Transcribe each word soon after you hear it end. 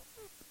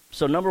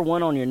So number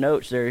one on your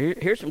notes there,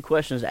 here's some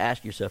questions to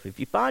ask yourself. If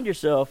you find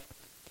yourself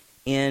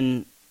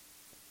in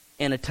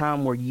a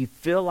time where you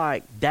feel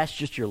like that's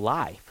just your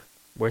life,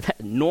 where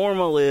that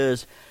normal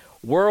is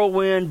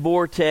whirlwind,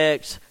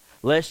 vortex,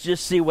 let's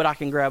just see what I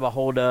can grab a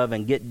hold of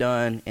and get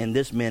done in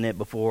this minute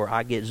before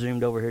I get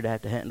zoomed over here to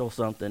have to handle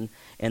something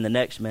in the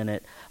next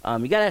minute.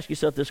 You got to ask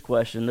yourself this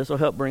question. This will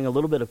help bring a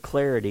little bit of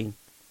clarity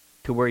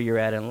to where you're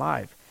at in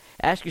life.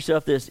 Ask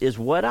yourself this: is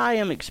what I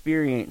am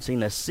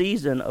experiencing a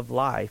season of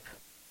life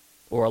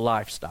or a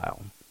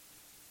lifestyle?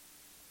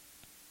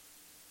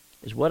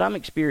 Is what I'm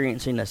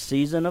experiencing a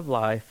season of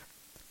life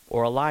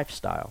or a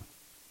lifestyle?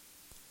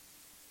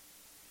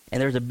 And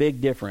there's a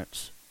big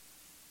difference.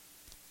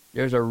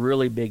 There's a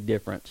really big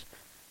difference.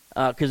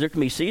 Because there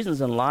can be seasons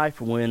in life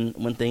when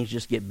things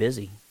just get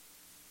busy.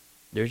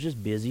 There's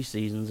just busy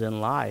seasons in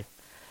life.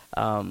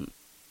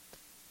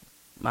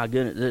 My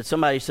goodness,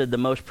 somebody said the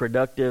most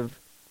productive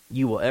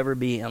you will ever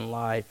be in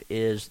life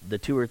is the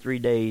 2 or 3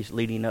 days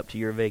leading up to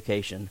your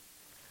vacation.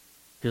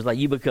 Because like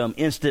you become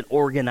instant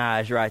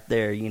organized right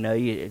there. You know,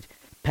 you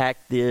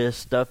pack this,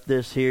 stuff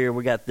this here,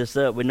 we got this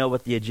up. We know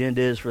what the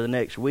agenda is for the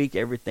next week.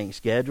 Everything's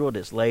scheduled.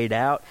 It's laid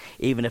out.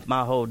 Even if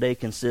my whole day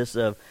consists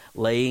of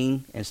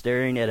laying and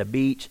staring at a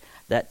beach,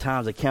 that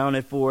time's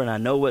accounted for, and I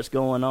know what's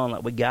going on.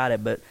 Like we got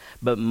it.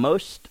 But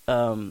most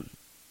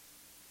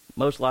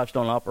lives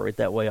don't operate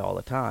that way all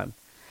the time.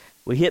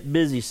 We hit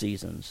busy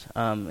seasons,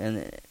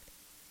 and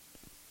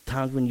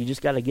times when you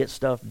just got to get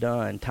stuff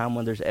done, time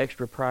when there's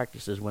extra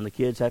practices, when the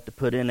kids have to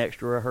put in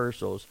extra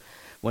rehearsals,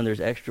 when there's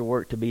extra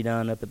work to be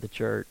done up at the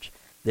church,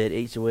 that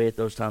eats away at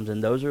those times.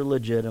 And those are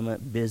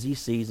legitimate busy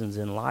seasons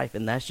in life,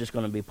 and that's just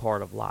going to be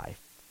part of life.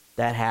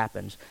 That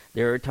happens.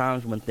 There are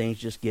times when things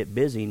just get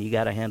busy and you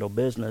got to handle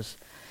business.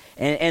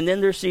 And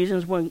then there's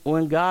seasons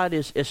when God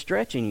is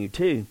stretching you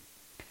too.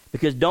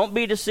 Because don't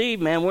be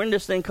deceived, man. We're in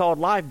this thing called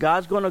life.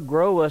 God's going to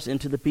grow us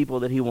into the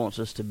people that he wants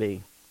us to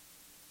be.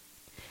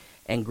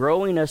 And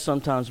growing us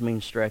sometimes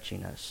means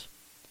stretching us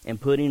and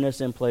putting us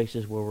in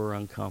places where we're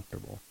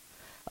uncomfortable.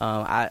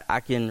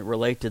 I can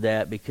relate to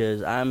that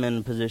because I'm in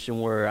a position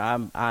where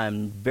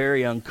I'm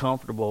very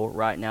uncomfortable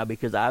right now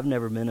because I've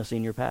never been a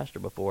senior pastor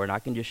before, and I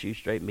can just shoot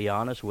straight and be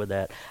honest with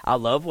that. I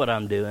love what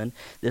I'm doing.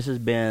 This has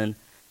been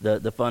the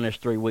funnest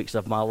 3 weeks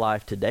of my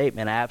life to date,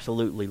 and I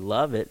absolutely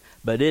love it.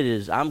 But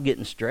I'm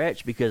getting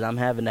stretched because I'm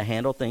having to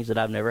handle things that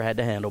I've never had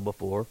to handle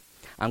before.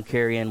 I'm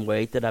carrying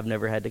weight that I've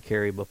never had to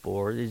carry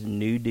before. These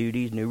new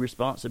duties, new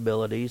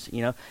responsibilities.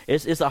 You know,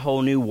 it's a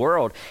whole new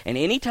world. And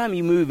anytime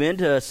you move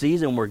into a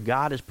season where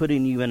God is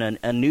putting you in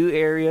a new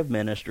area of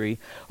ministry,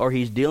 or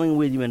he's dealing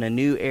with you in a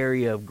new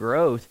area of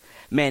growth,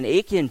 man,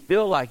 it can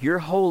feel like your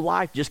whole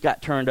life just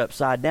got turned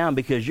upside down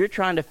because you're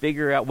trying to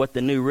figure out what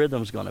the new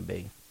rhythm's going to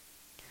be.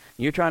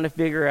 You're trying to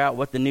figure out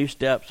what the new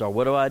steps are.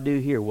 What do I do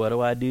here? What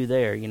do I do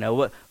there? You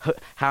know,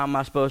 how am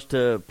I supposed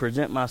to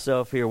present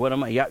myself here?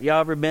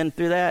 Y'all ever been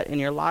through that in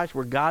your lives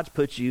where God's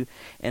put you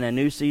in a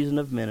new season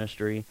of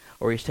ministry,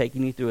 or he's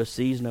taking you through a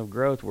season of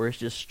growth where it's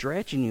just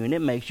stretching you and it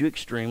makes you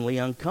extremely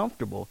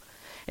uncomfortable?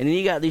 And then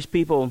you got these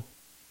people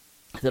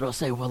that'll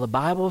say, well, the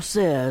Bible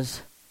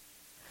says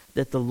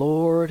that the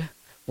Lord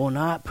will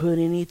not put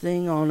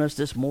anything on us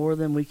that's more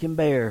than we can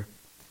bear.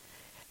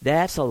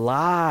 That's a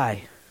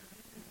lie.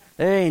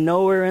 There ain't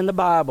nowhere in the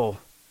Bible.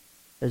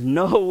 There's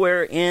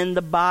nowhere in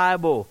the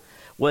Bible.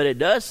 What it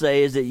does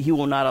say is that he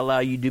will not allow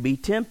you to be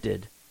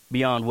tempted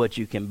beyond what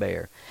you can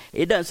bear.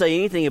 It doesn't say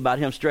anything about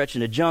him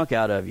stretching the junk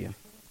out of you.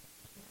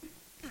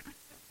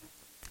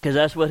 Because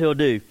that's what he'll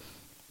do.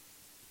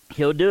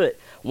 He'll do it.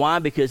 Why?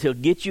 Because he'll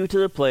get you to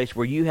the place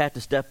where you have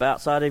to step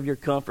outside of your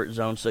comfort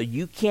zone, so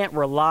you can't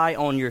rely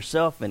on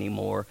yourself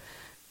anymore.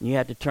 You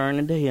have to turn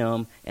into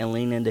him and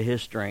lean into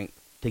his strength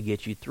to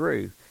get you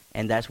through.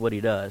 And that's what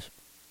he does.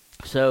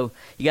 So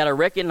you got to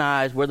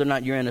recognize whether or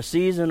not you're in a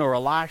season or a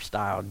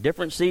lifestyle,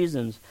 different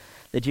seasons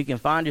that you can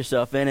find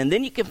yourself in. And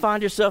then you can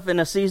find yourself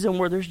in a season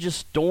where there's just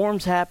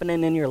storms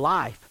happening in your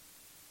life.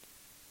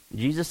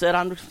 Jesus said,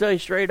 I'm going to tell you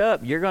straight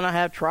up, you're going to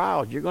have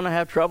trials. You're going to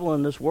have trouble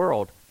in this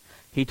world.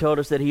 He told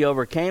us that he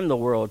overcame the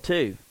world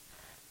too.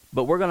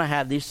 But we're going to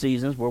have these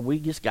seasons where we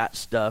just got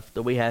stuff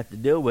that we have to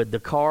deal with. The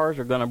cars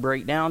are going to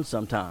break down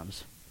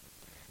sometimes.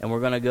 And we're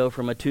going to go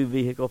from a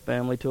 2-vehicle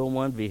family to a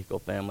 1-vehicle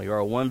family, or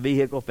a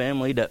 1-vehicle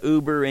family to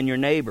Uber and your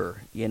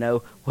neighbor, you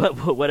know,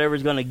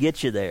 whatever's going to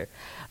get you there.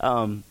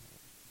 And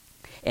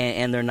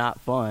they're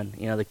not fun.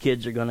 You know, the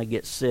kids are going to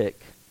get sick.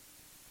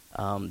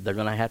 They're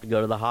going to have to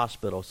go to the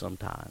hospital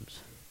sometimes.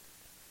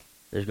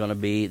 There's going to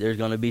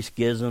be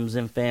schisms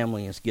in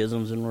family and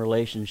schisms in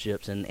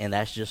relationships, and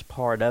that's just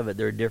part of it.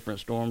 There are different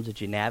storms that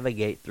you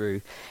navigate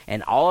through,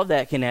 and all of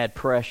that can add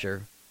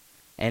pressure.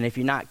 And if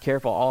you're not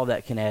careful, all of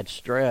that can add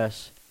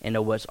stress into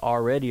what's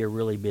already a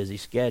really busy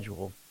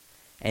schedule.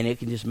 And it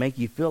can just make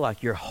you feel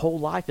like your whole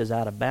life is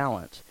out of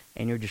balance.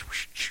 And you're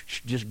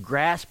just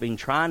grasping,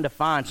 trying to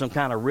find some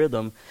kind of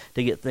rhythm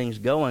to get things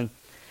going.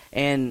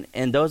 And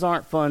those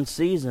aren't fun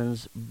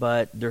seasons,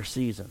 but they're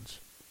seasons.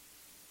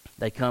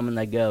 They come and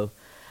they go.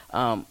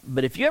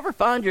 But if you ever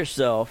find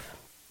yourself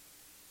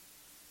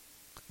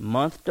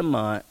month to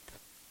month,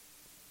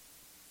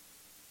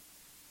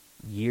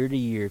 year to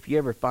year, if you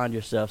ever find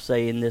yourself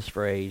saying this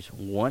phrase,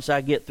 once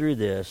I get through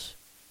this,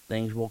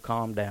 things will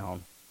calm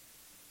down,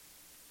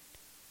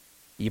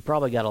 you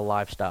probably got a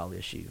lifestyle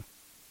issue.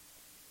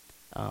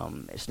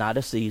 It's not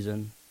a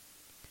season.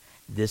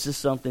 This is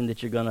something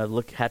that you're going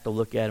to have to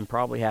look at and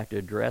probably have to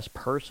address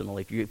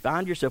personally. If you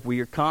find yourself where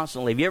you're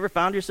constantly, have you ever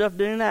found yourself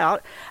doing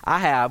that? I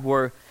have,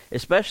 where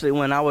especially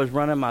when I was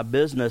running my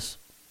business,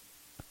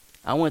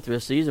 I went through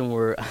a season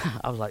where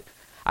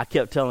I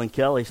kept telling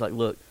Kelly, it's like,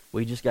 look,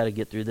 we just got to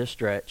get through this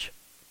stretch.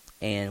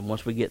 And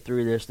once we get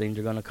through this, things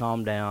are going to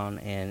calm down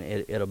and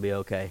it'll be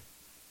okay.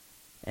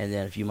 And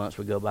then a few months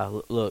would go by,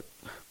 look,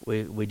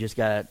 we just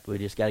got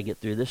to get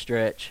through this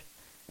stretch.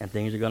 And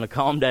things are going to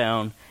calm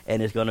down,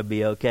 and it's going to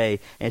be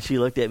okay. And she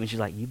looked at me, and she's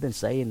like, you've been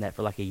saying that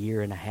for like a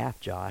year and a half,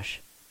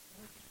 Josh.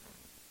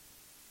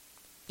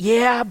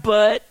 Yeah,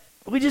 but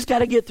we just got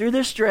to get through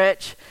this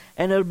stretch,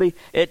 and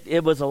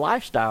it was a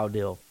lifestyle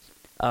deal.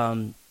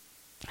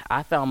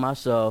 I found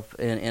myself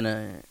in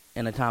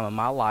a time of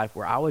my life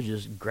where I was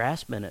just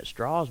grasping at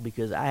straws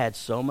because I had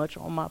so much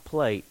on my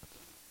plate.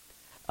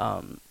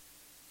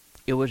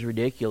 It was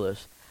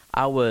ridiculous.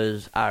 I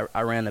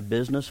ran a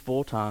business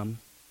full time.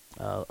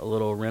 A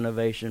little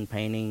renovation,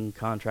 painting,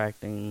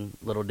 contracting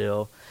little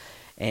deal.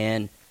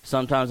 And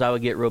sometimes I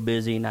would get real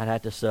busy and I'd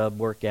have to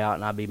work out,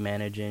 and I'd be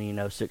managing,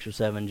 6 or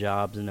 7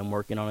 jobs and then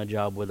working on a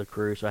job with a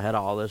crew. So I had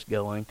all this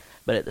going.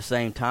 But at the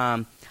same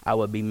time, I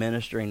would be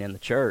ministering in the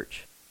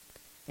church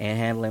and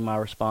handling my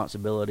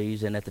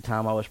responsibilities. And at the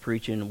time I was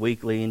preaching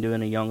weekly and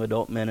doing a young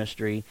adult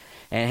ministry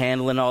and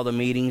handling all the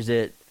meetings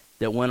that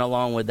went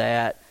along with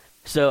that.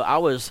 So I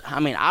was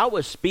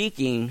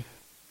speaking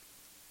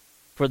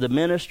for the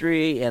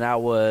ministry, and I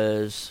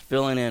was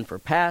filling in for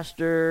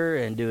pastor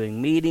and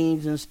doing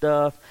meetings and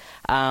stuff.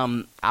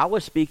 I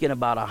was speaking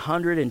about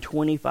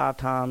 125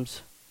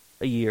 times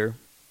a year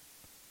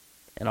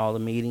in all the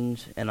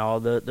meetings and all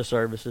the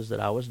services that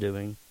I was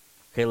doing.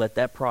 Okay, let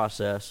that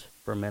process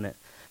for a minute.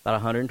 About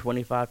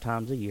 125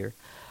 times a year.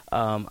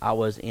 I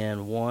was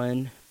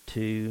in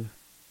 2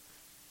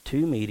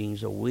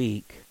 meetings a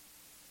week.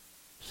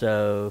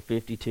 So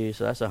 52,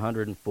 so that's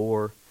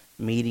 104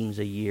 meetings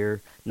a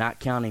year,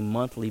 not counting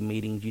monthly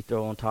meetings you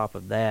throw on top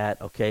of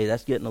that. Okay,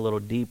 that's getting a little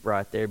deep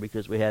right there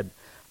because we had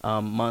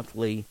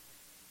monthly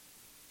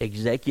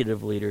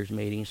executive leaders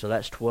meetings, so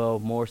that's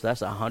 12 more, so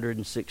that's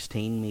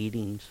 116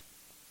 meetings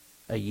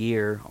a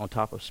year on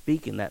top of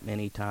speaking that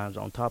many times,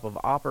 on top of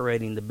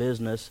operating the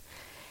business.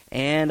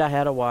 And I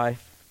had a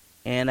wife,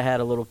 and I had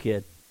a little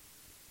kid.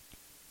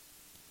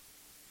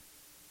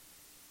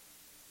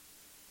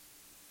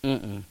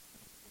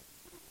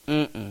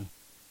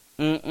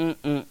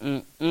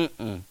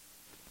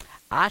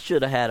 I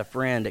should have had a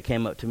friend that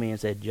came up to me and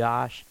said,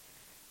 Josh,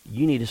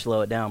 you need to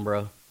slow it down,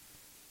 bro.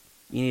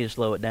 You need to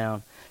slow it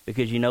down.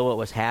 Because you know what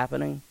was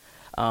happening?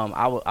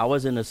 I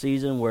was in a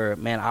season where,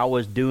 man, I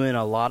was doing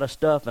a lot of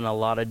stuff in a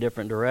lot of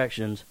different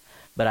directions,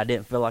 but I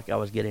didn't feel like I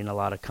was getting a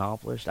lot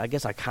accomplished. I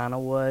guess I kind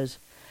of was.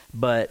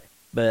 But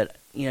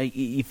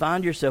you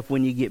find yourself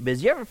when you get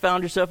busy. You ever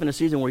found yourself in a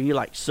season where you're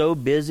like so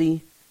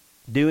busy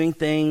doing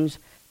things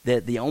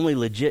that the only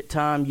legit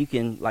time you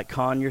can like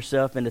con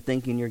yourself into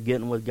thinking you're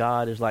getting with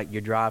God is like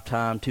your drive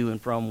time to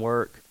and from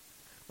work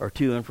or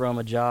to and from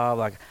a job?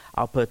 Like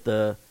I'll put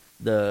the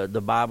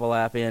Bible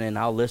app in and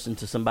I'll listen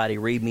to somebody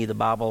read me the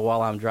Bible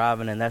while I'm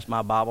driving, and that's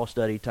my Bible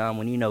study time,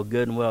 when you know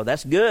good and well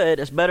that's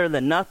good. It's better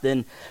than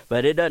nothing,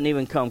 but it doesn't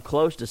even come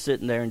close to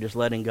sitting there and just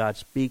letting God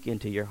speak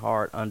into your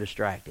heart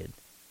undistracted,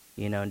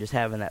 and just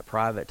having that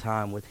private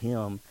time with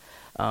Him.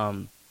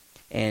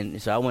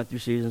 And so I went through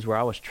seasons where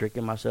I was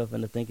tricking myself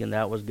into thinking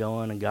that was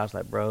going, and God's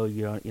like, bro,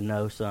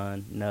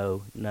 son,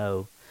 no.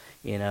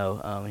 He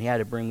had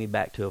to bring me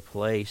back to a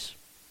place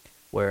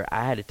where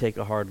I had to take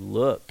a hard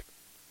look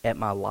at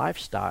my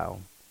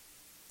lifestyle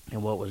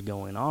and what was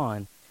going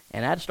on,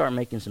 and I had to start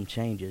making some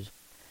changes,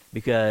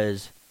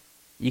 because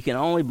you can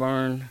only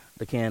burn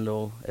the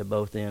candle at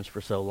both ends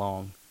for so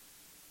long,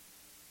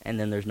 and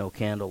then there's no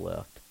candle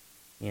left,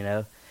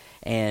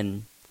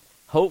 and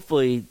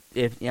hopefully,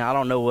 if I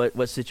don't know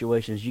what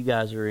situations you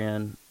guys are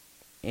in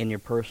your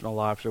personal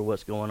lives or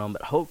what's going on,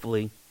 but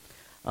hopefully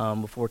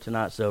before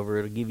tonight's over,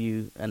 it'll give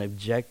you an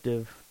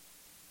objective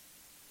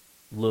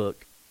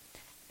look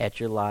at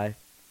your life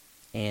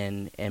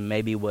and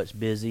maybe what's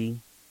busy,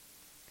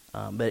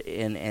 but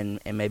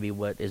maybe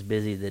what is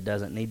busy that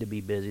doesn't need to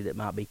be busy, that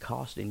might be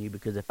costing you.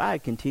 Because if I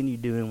had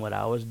continued doing what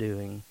I was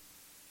doing,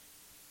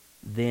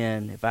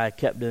 then if I had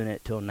kept doing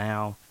it till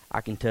now,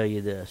 I can tell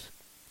you this.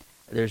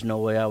 There's no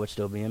way I would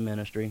still be in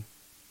ministry.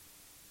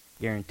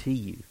 Guarantee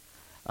you.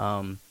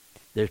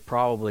 There's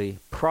probably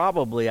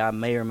I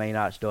may or may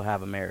not still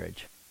have a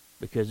marriage,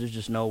 because there's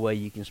just no way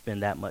you can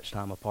spend that much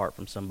time apart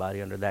from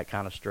somebody under that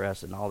kind of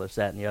stress and all this,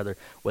 that, and the other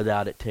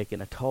without it taking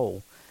a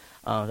toll.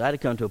 I had to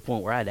come to a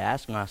point where I had to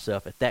ask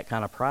myself if that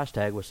kind of price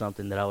tag was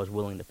something that I was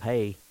willing to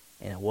pay,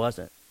 and it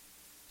wasn't.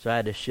 So I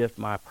had to shift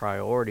my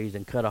priorities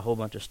and cut a whole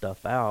bunch of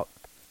stuff out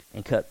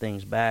and cut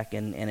things back,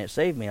 and it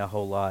saved me a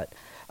whole lot.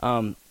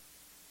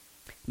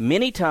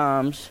 Many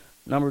times,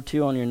 number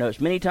 2 on your notes,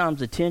 many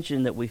times the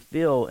tension that we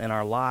feel in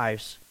our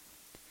lives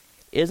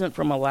isn't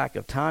from a lack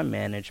of time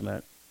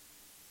management.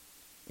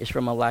 It's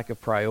from a lack of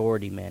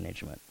priority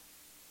management.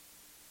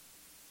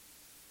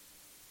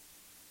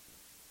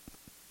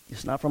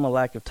 It's not from a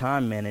lack of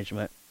time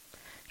management.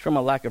 It's from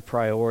a lack of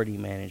priority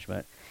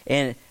management.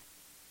 And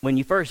when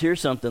you first hear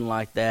something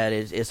like that,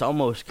 it's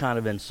almost kind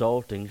of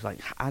insulting. It's like,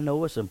 I know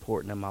what's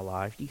important in my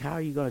life. How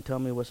are you going to tell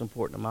me what's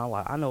important in my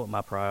life? I know what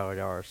my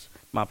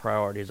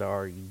priorities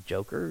are, you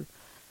joker.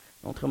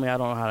 Don't tell me I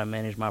don't know how to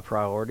manage my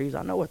priorities.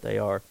 I know what they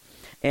are.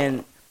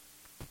 And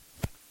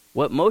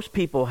what most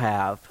people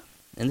have,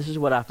 and this is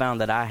what I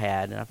found that I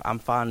had, and I'm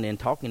finding in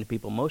talking to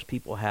people, most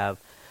people have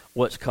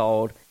what's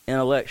called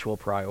intellectual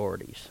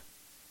priorities.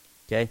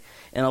 Okay?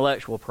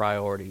 Intellectual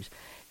priorities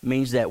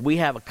means that we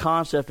have a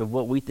concept of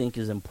what we think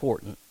is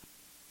important,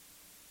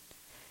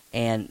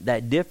 and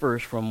that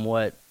differs from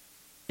what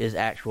is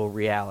actual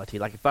reality.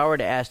 Like if I were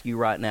to ask you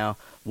right now,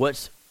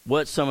 what's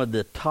some of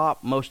the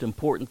top most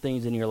important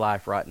things in your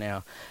life right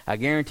now, I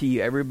guarantee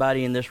you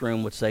everybody in this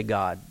room would say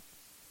God.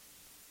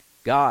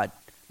 God.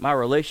 My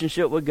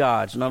relationship with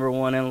God's number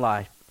 1 in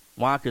life.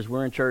 Why? Because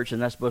we're in church and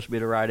that's supposed to be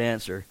the right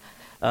answer.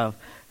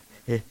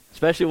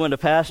 Especially when the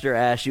pastor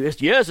asks you,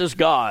 yes, it's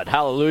God.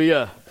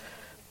 Hallelujah.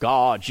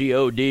 God,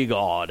 G-O-D,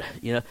 God.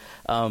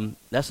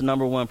 That's the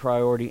number 1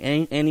 priority,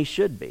 and he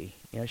should be.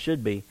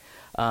 Should be.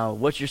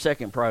 What's your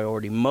second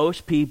priority?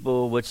 Most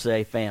people would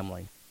say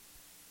family.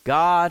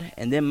 God,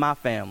 and then my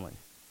family.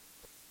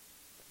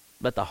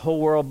 Let the whole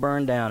world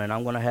burn down, and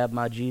I'm going to have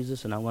my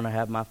Jesus, and I'm going to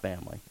have my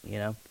family.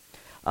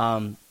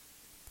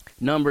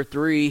 Number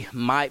 3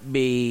 might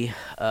be,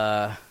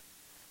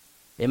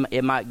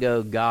 it might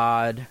go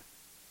God,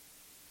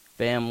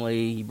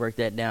 family. You break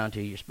that down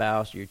to your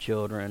spouse, your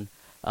children.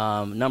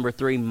 Number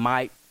 3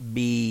 might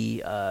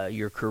be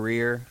your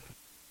career.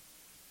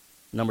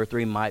 Number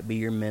 3 might be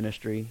your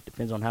ministry.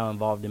 Depends on how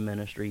involved in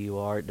ministry you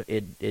are.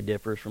 It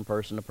differs from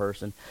person to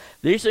person.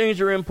 These things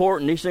are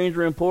important.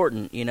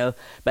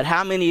 But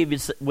how many of you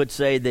would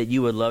say that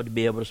you would love to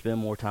be able to spend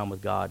more time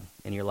with God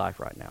in your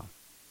life right now?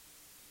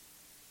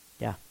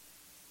 Yeah.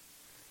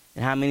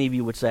 And how many of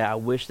you would say, I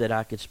wish that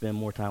I could spend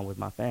more time with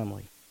my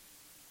family?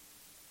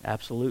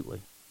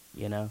 Absolutely.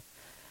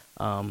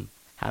 How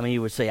many of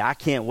you would say, I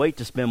can't wait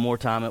to spend more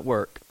time at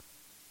work?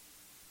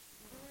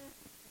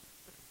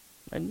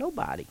 And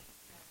nobody.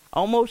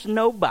 Almost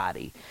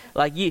nobody.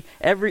 Like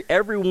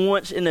every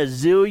once in a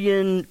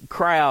zillion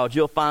crowds,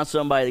 you'll find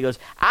somebody that goes,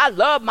 I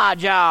love my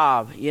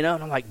job. And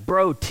I'm like,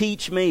 bro,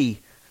 teach me.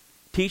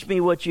 Teach me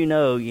what you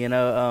know.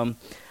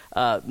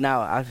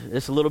 Now,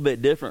 it's a little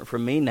bit different for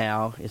me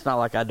now. It's not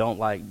like I don't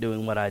like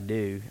doing what I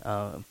do.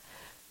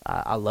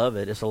 I love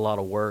it. It's a lot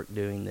of work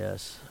doing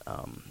this.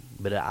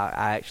 But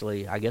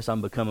I guess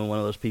I'm becoming one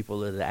of those people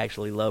that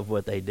actually love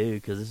what they do,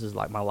 because this is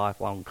like my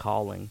lifelong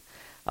calling.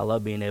 I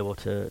love being able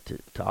to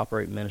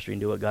operate ministry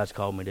and do what God's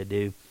called me to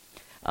do.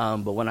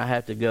 But when I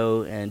have to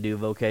go and do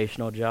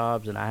vocational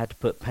jobs, and I have to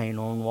put paint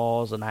on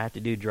walls, and I have to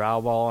do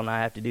drywall, and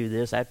I have to do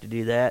this, I have to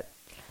do that,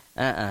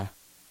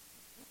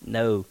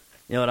 no.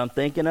 You know what I'm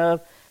thinking of?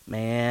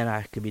 Man,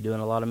 I could be doing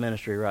a lot of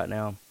ministry right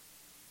now.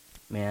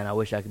 Man, I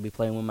wish I could be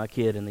playing with my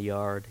kid in the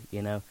yard,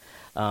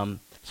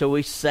 So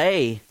we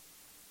say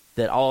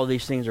that all of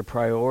these things are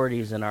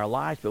priorities in our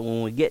life, but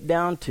when we get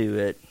down to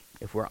it,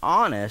 if we're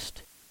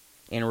honest,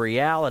 in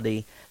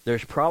reality,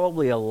 there's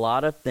probably a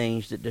lot of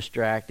things that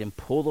distract and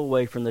pull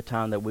away from the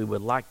time that we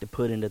would like to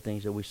put into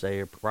things that we say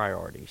are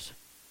priorities.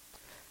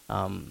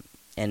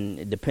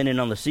 And depending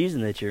on the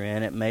season that you're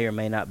in, it may or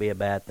may not be a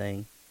bad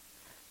thing.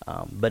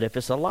 But if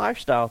it's a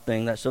lifestyle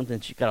thing, that's something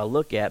that you got to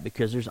look at,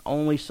 because there's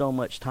only so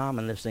much time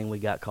in this thing we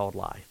got called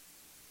life.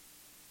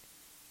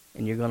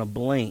 And you're going to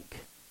blink,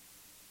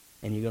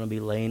 and you're going to be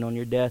laying on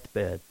your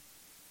deathbed,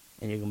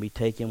 and you're going to be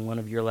taking one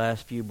of your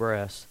last few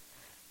breaths,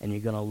 and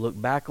you're going to look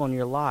back on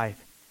your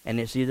life, and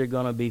it's either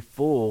going to be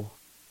full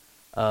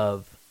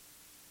of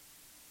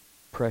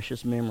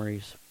precious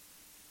memories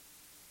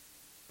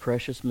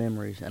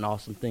and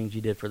awesome things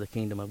you did for the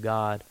kingdom of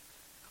God,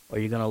 or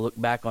you're going to look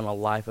back on a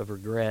life of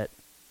regret,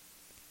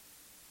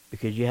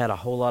 because you had a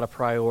whole lot of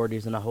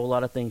priorities and a whole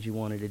lot of things you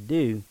wanted to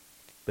do,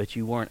 but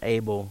you weren't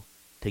able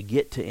to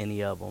get to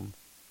any of them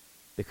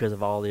because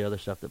of all the other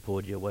stuff that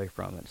pulled you away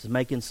from it. Is it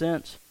making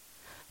sense?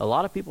 A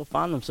lot of people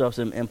find themselves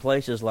in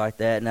places like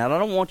that. Now, I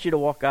don't want you to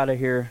walk out of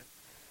here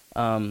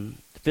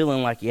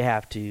feeling like you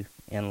have to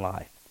in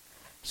life.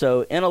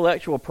 So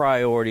intellectual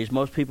priorities,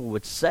 most people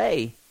would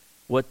say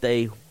what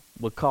they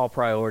would call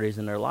priorities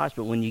in their lives,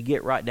 but when you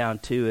get right down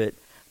to it,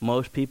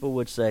 most people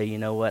would say, you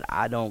know what,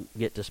 I don't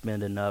get to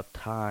spend enough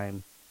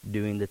time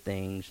doing the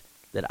things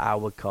that I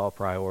would call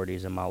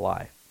priorities in my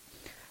life.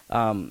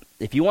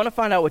 If you want to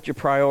find out what your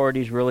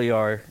priorities really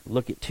are,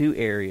 look at 2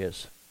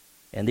 areas.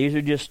 And these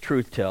are just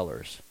truth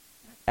tellers,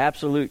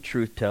 absolute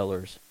truth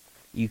tellers.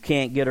 You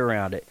can't get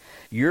around it.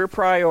 Your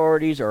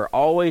priorities are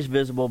always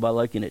visible by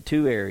looking at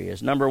 2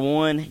 areas. Number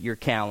 1, your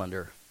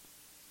calendar.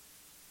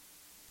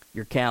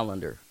 Your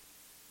calendar.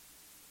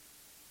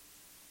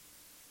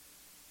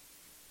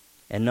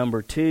 And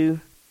number 2,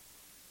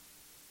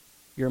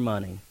 your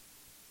money.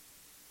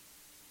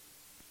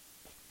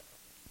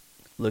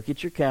 Look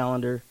at your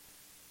calendar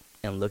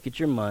and look at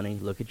your money.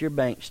 Look at your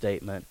bank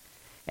statement.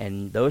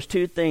 And those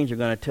 2 things are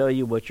going to tell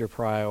you what your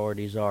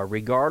priorities are.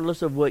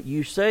 Regardless of what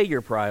you say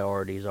your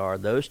priorities are,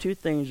 those 2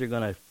 things are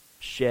going to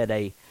shed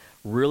a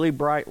really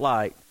bright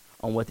light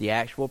on what the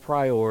actual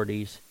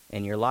priorities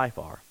in your life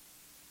are.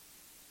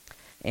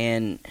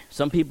 And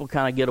some people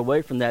kind of get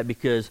away from that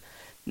because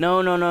no,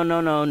 I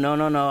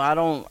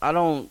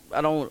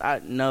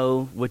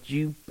know what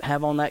you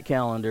have on that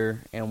calendar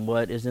and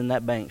what is in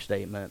that bank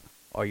statement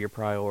are your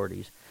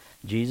priorities.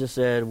 Jesus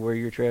said, where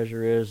your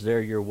treasure is,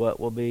 there your what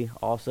will be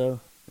also?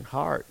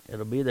 Heart.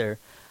 It'll be there.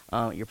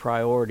 Your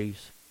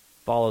priorities.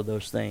 Follow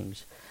those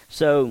things.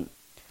 So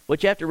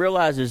what you have to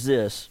realize is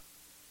this.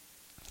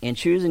 In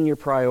choosing your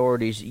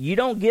priorities, you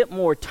don't get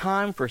more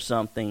time for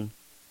something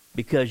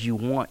because you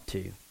want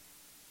to.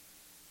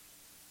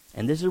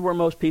 And this is where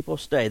most people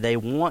stay. They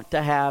want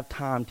to have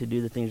time to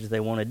do the things that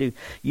they want to do.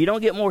 You don't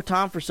get more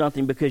time for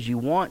something because you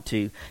want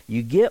to.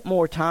 You get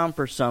more time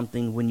for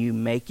something when you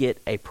make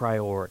it a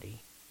priority.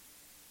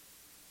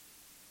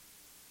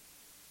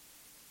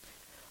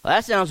 Well,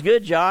 that sounds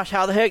good, Josh.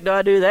 How the heck do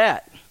I do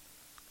that?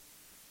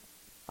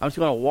 I'm just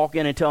going to walk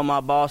in and tell my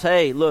boss,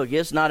 hey, look,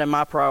 it's not in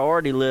my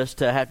priority list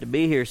to have to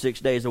be here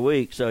 6 days a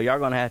week, so y'all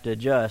going to have to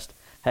adjust.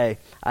 Hey,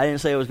 I didn't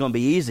say it was going to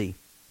be easy.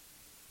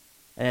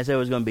 I didn't say it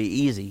was going to be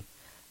easy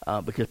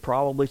because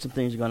probably some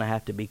things are going to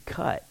have to be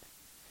cut.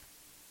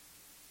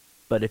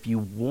 But if you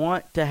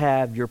want to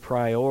have your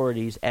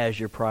priorities as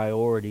your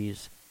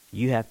priorities,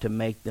 you have to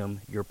make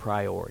them your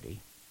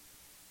priority.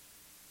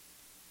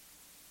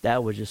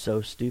 That was just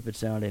so stupid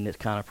sounding. It's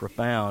kind of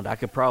profound. I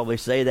could probably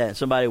say that and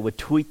somebody would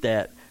tweet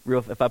that.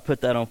 If I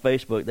put that on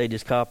Facebook, they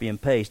just copy and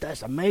paste.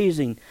 That's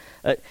amazing.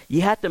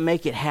 You have to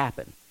make it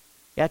happen.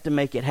 You have to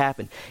make it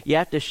happen. You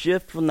have to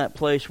shift from that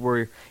place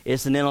where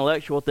it's an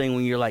intellectual thing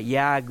when you're like,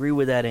 yeah, I agree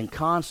with that in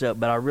concept,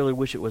 but I really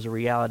wish it was a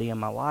reality in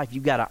my life.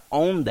 You've got to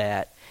own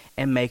that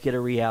and make it a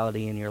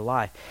reality in your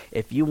life.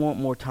 If you want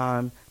more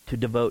time to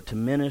devote to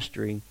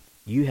ministry,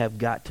 you have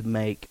got to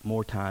make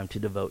more time to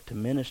devote to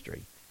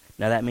ministry.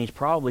 Now, that means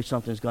probably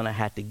something's going to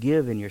have to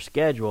give in your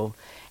schedule,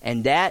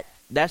 and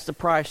that's the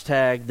price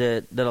tag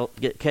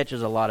that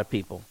catches a lot of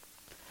people.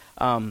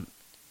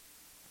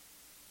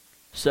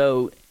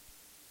 So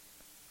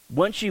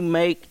once you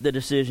make the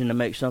decision to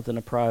make something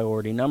a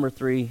priority, number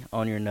 3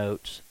 on your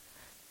notes,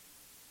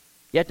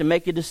 you have to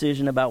make a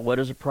decision about what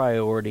is a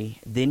priority.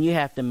 Then you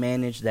have to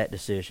manage that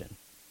decision.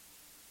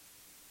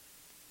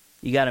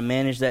 You got to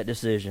manage that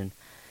decision.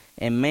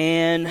 And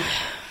man,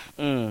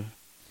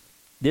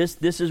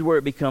 this is where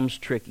it becomes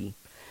tricky,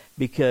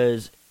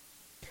 because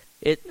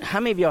how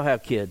many of y'all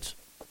have kids?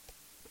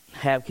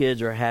 Have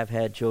kids or have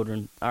had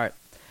children? All right.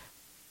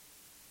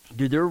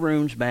 Do their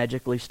rooms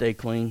magically stay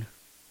clean?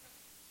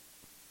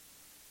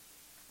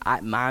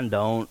 Mine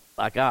don't.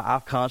 Like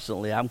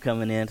I'm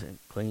coming in to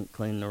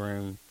clean the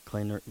room,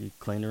 clean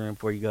the room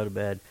before you go to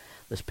bed.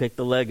 Let's pick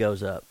the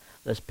Legos up.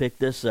 Let's pick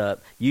this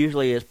up.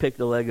 Usually it's pick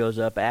the Legos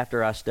up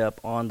after I step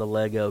on the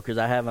Lego, because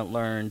I haven't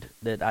learned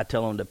that I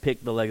tell them to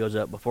pick the Legos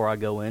up before I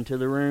go into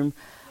the room.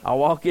 I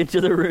walk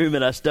into the room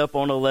and I step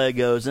on the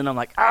Legos and I'm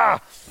like,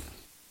 let's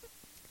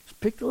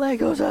pick the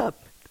Legos up.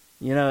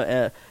 You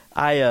know,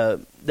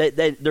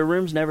 the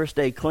rooms never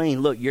stay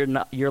clean. Look,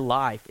 your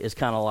life is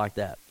kind of like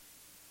that.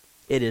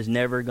 It is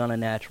never going to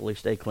naturally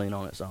stay clean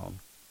on its own.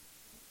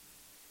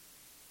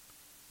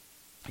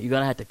 You're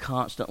going to have to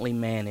constantly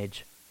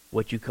manage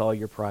what you call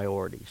your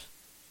priorities,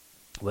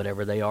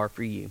 whatever they are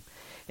for you.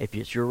 If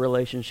it's your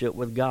relationship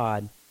with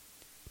God,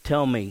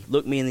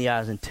 look me in the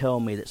eyes and tell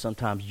me that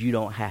sometimes you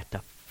don't have to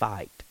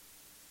fight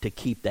to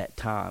keep that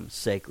time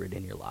sacred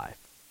in your life.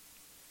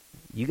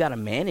 You got to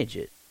manage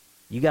it.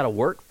 You got to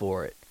work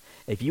for it.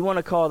 If you want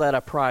to call that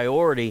a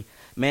priority,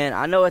 man,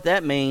 I know what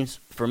that means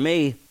for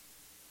me.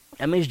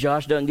 That means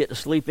Josh doesn't get to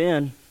sleep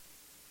in.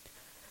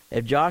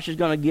 If Josh is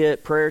going to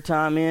get prayer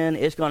time in,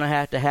 it's going to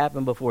have to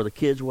happen before the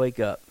kids wake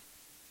up.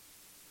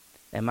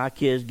 And my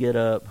kids get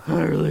up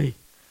early.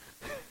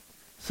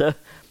 So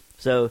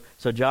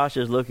Josh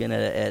is looking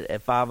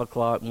at 5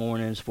 o'clock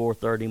mornings,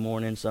 4:30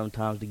 mornings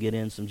sometimes to get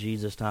in some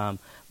Jesus time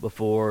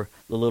before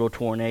the little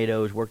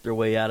tornadoes work their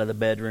way out of the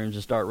bedrooms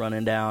and start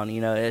running down.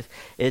 You know,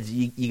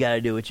 you got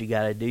to do what you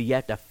got to do. You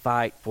have to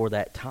fight for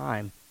that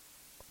time.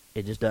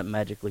 It just doesn't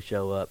magically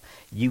show up.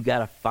 You got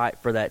to fight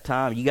for that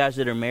time. You guys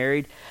that are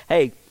married,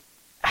 hey,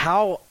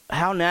 how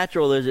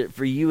natural is it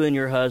for you and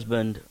your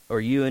husband or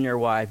you and your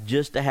wife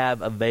just to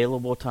have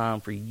available time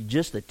for you,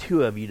 just the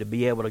two of you, to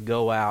be able to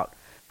go out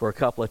for a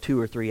couple of 2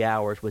 or 3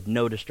 hours with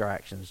no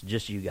distractions,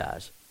 just you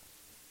guys?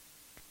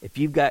 If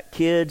you've got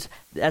kids,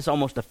 that's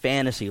almost a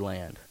fantasy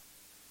land.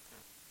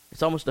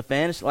 It's almost a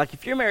fantasy. Like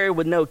if you're married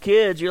with no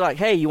kids, you're like,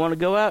 hey, you want to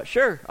go out?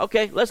 Sure.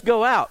 Okay, let's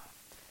go out.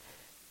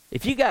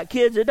 If you got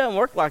kids, it doesn't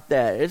work like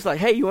that. It's like,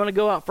 hey, you want to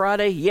go out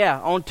Friday?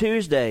 Yeah, on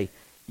Tuesday.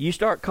 You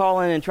start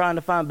calling and trying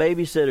to find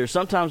babysitters.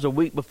 Sometimes a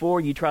week before,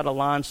 you try to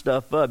line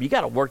stuff up. You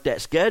got to work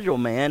that schedule,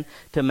 man,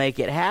 to make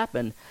it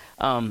happen.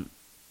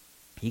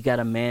 You got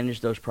to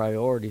manage those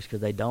priorities because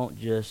they don't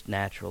just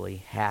naturally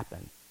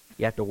happen.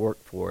 You have to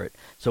work for it.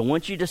 So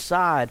once you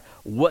decide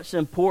what's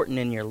important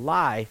in your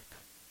life,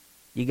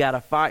 you got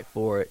to fight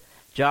for it.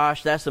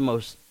 Josh, that's the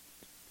most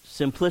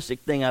simplistic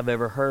thing I've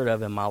ever heard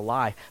of in my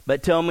life.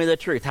 But tell me the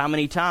truth. How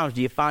many times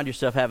do you find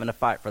yourself having to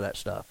fight for that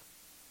stuff?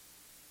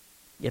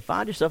 You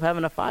find yourself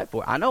having to fight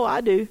for it. I know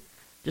I do.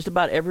 Just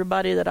about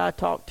everybody that I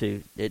talk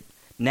to, it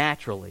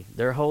naturally,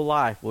 their whole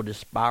life will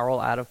just spiral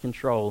out of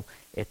control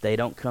if they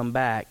don't come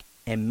back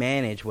and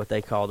manage what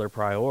they call their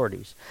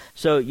priorities.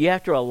 So you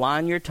have to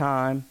align your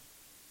time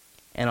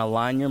and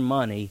align your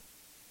money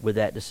with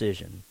that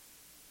decision.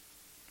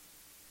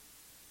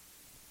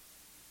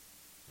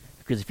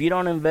 Because if you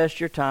don't invest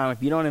your time,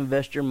 if you don't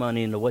invest your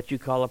money into what you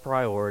call a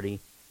priority,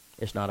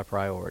 it's not a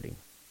priority.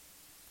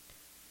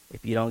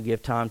 If you don't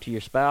give time to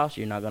your spouse,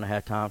 you're not going to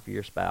have time for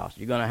your spouse.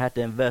 You're going to have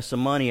to invest some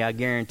money, I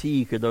guarantee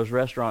you, because those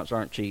restaurants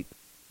aren't cheap.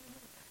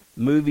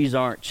 Movies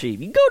aren't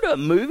cheap. You go to a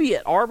movie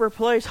at Arbor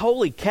Place,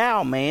 holy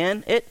cow,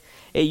 man. It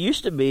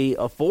used to be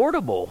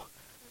affordable.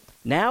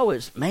 Now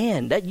it's,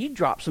 man, that you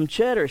drop some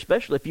cheddar,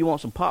 especially if you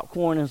want some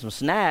popcorn and some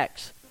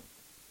snacks.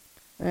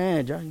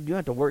 Man, you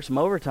have to work some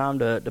overtime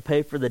to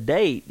pay for the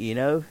date, you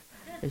know.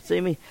 They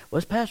see me,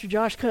 what's Pastor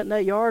Josh cutting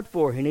that yard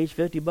for? He needs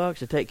 $50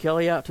 to take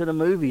Kelly out to the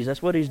movies.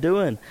 That's what he's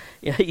doing.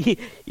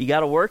 You got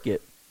to work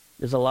it.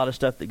 There's a lot of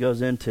stuff that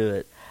goes into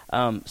it.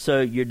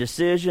 So your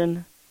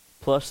decision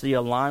plus the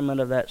alignment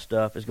of that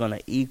stuff is going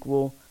to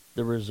equal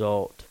the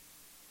result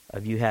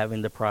of you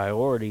having the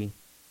priority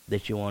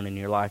that you want in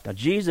your life. Now,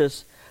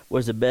 Jesus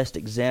was the best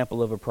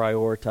example of a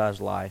prioritized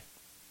life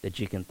that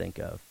you can think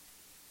of,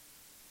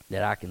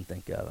 that I can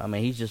think of. I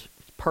mean, he's just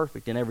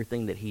perfect in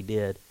everything that he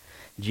did.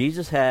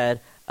 Jesus had,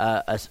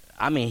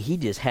 he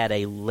just had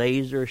a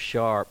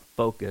laser-sharp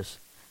focus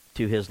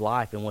to his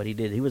life and what he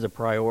did. He was a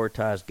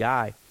prioritized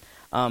guy.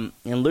 In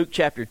Luke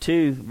chapter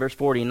 2, verse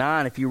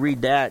 49, if you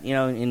read that, you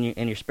know,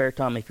 in your spare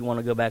time, if you want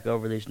to go back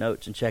over these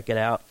notes and check it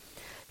out,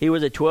 he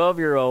was a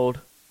 12-year-old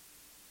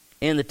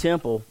in the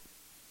temple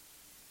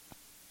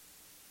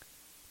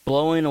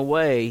blowing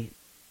away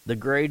the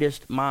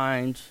greatest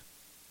minds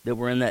that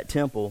were in that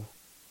temple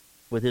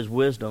with his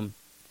wisdom.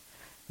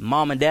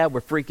 Mom and Dad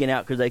were freaking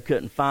out because they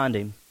couldn't find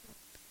him.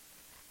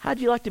 How'd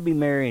you like to be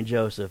Mary and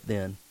Joseph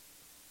then?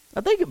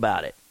 Now think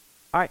about it.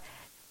 All right,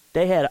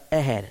 they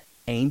had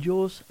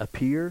angels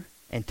appear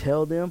and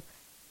tell them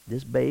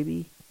this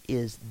baby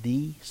is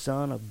the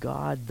Son of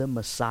God, the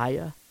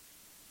Messiah.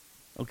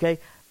 Okay,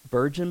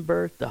 virgin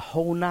birth, the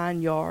whole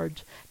 9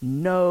 yards.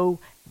 No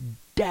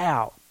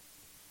doubt,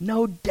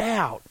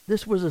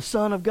 this was the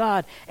Son of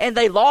God, and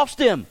they lost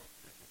him.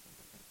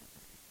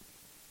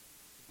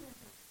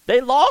 They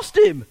lost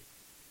him.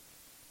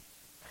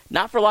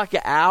 Not for like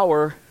an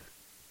hour.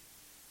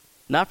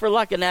 Not for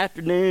like an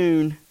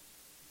afternoon.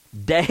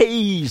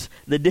 Days.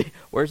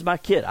 Where's my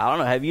kid? I don't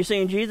know. Have you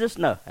seen Jesus?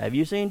 No. Have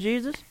you seen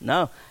Jesus?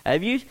 No.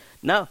 Have you?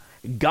 No.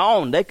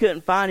 Gone. They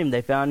couldn't find him.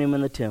 They found him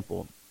in the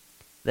temple.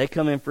 They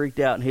come in freaked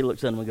out, and he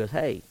looks at them and goes,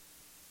 hey,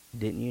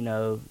 didn't you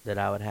know that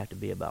I would have to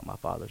be about my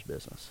Father's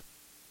business?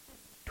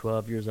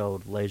 12 years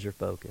old, laser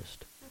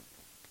focused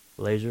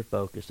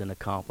in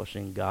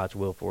accomplishing God's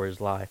will for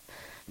his life.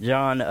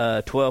 John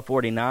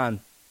 12:49,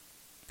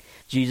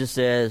 Jesus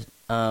says,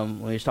 when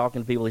he was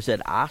talking to people, he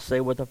said, I say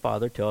what the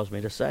Father tells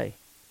me to say.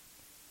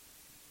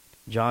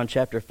 John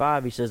chapter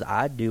 5, he says,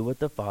 I do what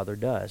the Father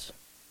does.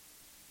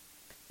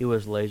 He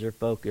was laser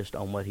focused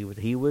on what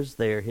he was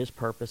there. His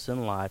purpose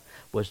in life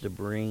was to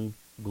bring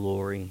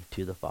glory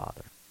to the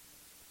Father.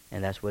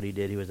 And that's what he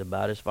did. He was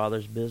about his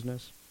Father's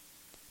business.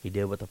 He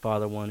did what the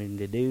Father wanted him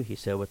to do. He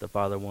said what the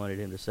Father wanted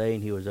him to say,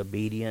 and he was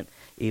obedient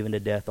even to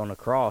death on the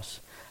cross.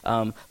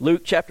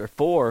 Luke chapter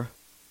 4,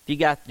 if you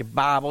got your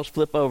Bibles,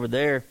 flip over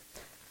there.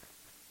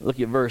 Look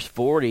at verse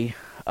 40.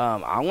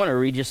 I want to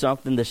read you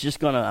something that's just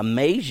going to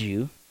amaze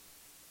you,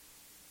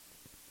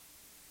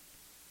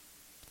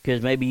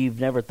 because maybe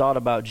you've never thought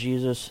about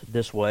Jesus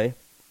this way.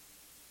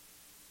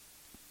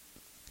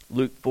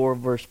 Luke 4,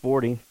 verse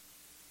 40. It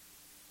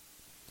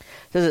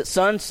says, at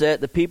sunset,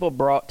 the people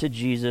brought to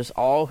Jesus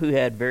all who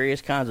had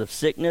various kinds of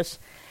sickness,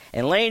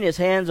 and laying his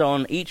hands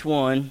on each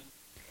one,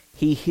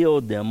 he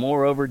healed them.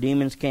 Moreover,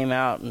 demons came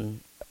out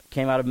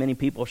of many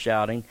people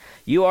shouting,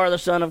 you are the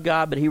Son of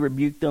God. But he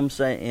rebuked them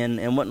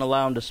and wouldn't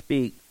allow them to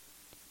speak,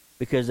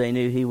 because they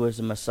knew he was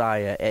the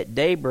Messiah. At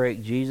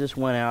daybreak, Jesus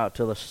went out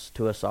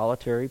to a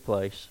solitary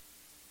place,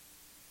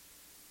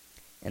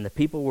 and the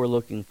people were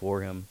looking for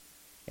him.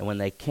 And when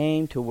they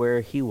came to where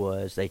he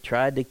was, they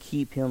tried to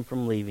keep him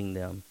from leaving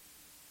them.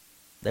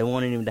 They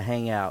wanted him to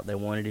hang out. They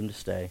wanted him to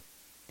stay.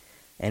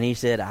 And he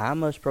said, I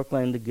must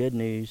proclaim the good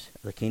news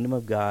of the kingdom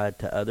of God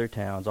to other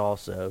towns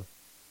also,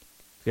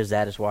 because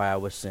that is why I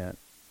was sent.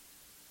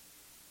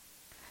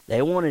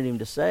 They wanted him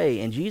to say,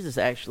 and Jesus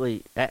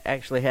actually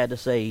had to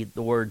say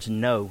the words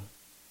no.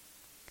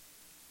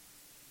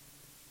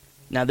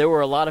 Now, there were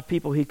a lot of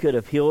people he could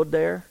have healed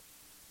there.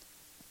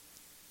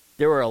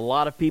 There were a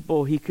lot of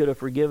people he could have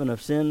forgiven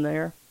of sin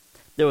there.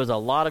 There was a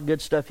lot of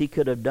good stuff he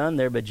could have done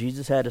there, but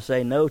Jesus had to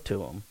say no to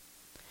them.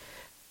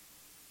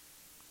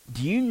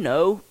 Do you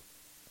know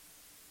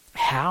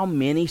how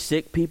many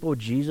sick people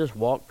Jesus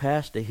walked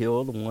past to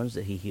heal the ones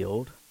that he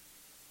healed?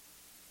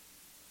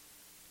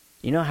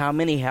 You know how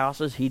many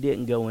houses he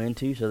didn't go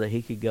into so that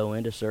he could go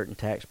into certain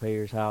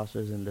taxpayers'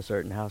 houses and to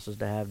certain houses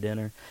to have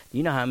dinner? Do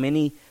you know how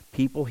many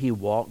people he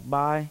walked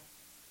by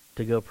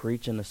to go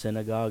preach in the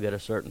synagogue at a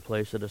certain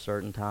place at a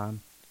certain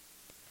time?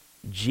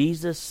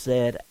 Jesus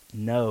said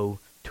no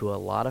to a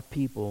lot of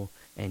people,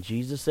 and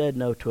Jesus said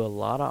no to a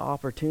lot of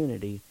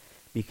opportunity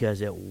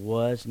because it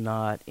was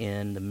not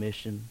in the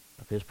mission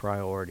of his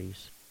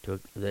priorities.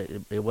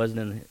 It wasn't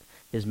in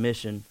his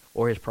mission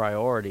or his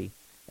priority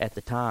at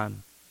the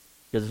time,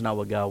 because it's not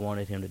what God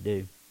wanted him to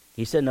do.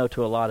 He said no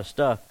to a lot of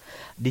stuff.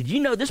 Did you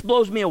know, this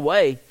blows me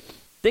away.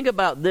 Think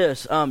about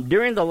this.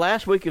 During the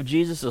last week of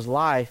Jesus'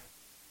 life,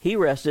 he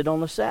rested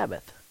on the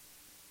Sabbath.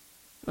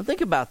 Now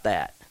think about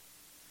that.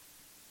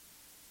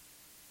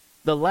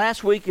 The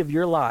last week of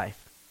your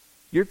life,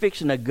 you're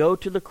fixing to go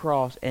to the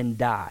cross and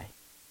die.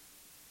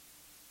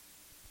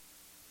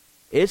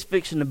 It's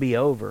fixing to be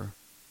over.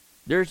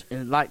 You're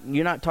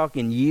not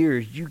talking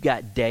years. You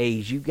got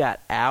days. You got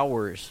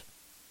hours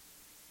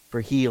for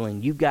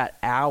healing. You've got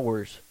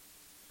hours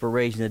for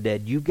raising the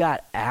dead. You've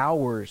got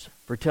hours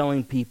for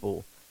telling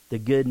people the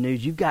good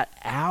news. You've got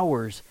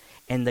hours.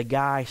 And the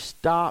guy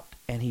stopped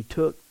and he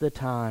took the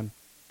time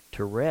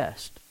to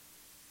rest.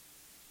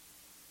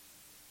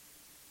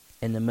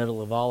 In the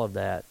middle of all of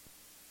that,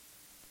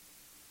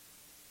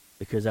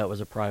 because that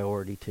was a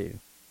priority too.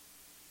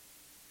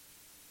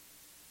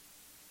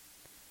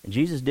 And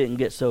Jesus didn't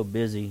get so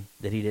busy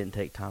that he didn't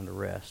take time to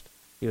rest.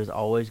 He was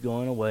always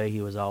going away. He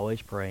was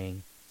always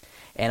praying.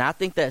 And I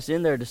think that's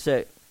in there to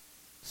set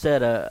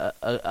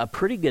a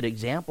pretty good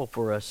example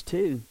for us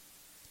too.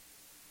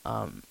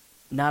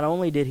 Not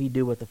only did he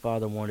do what the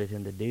Father wanted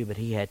him to do, but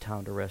he had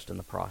time to rest in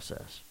the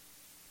process.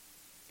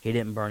 He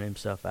didn't burn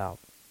himself out.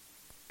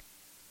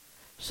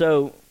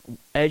 So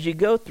as you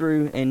go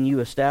through and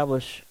you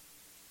establish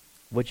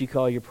what you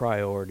call your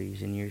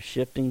priorities, and you're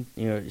sifting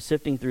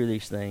through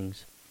these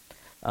things,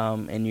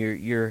 and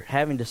you're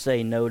having to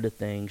say no to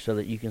things so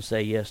that you can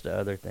say yes to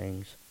other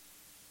things,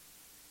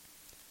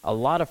 a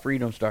lot of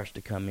freedom starts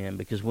to come in,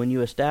 because when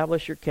you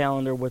establish your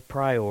calendar with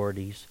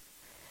priorities,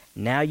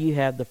 now you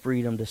have the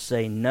freedom to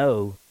say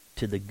no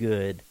to the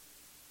good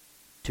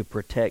to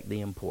protect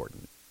the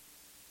important.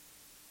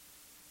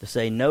 To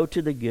say no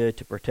to the good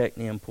to protect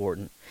the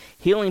important.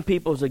 Healing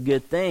people is a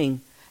good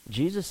thing.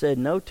 Jesus said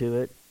no to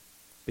it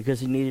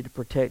because he needed to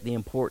protect the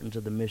importance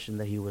of the mission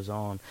that he was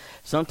on.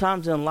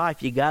 Sometimes in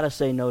life you got to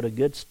say no to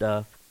good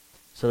stuff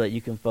so that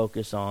you can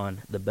focus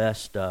on the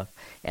best stuff.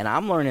 And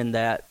I'm learning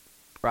that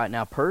right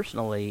now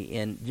personally,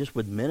 and just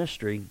with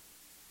ministry,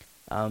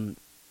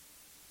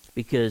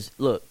 because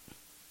look,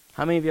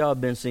 how many of y'all have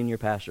been senior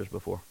pastors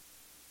before?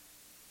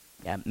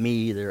 Yeah, me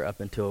either, up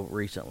until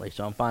recently.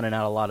 So I'm finding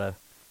out a lot of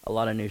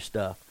new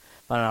stuff,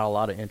 finding out a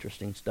lot of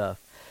interesting stuff.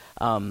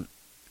 I'm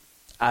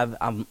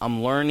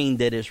learning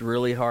that it's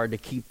really hard to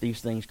keep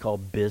these things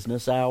called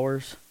business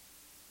hours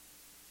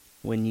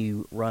when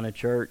you run a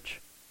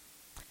church.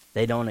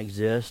 They don't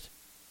exist.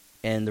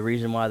 And the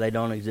reason why they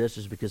don't exist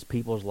is because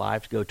people's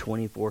lives go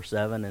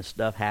 24/7 and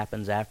stuff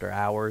happens after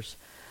hours.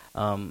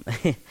 And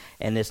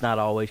it's not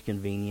always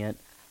convenient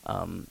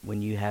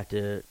when you have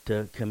to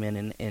come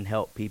in and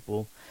help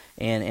people.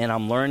 And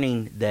I'm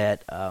learning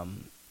that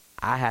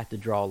I have to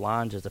draw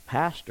lines as a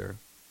pastor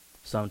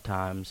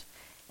sometimes,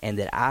 and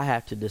that I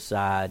have to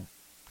decide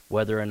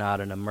whether or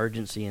not an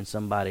emergency in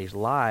somebody's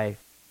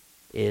life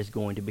is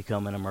going to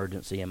become an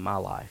emergency in my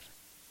life.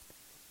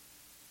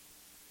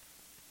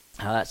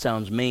 Now, that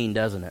sounds mean,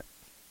 doesn't it?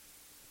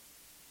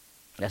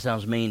 That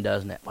sounds mean,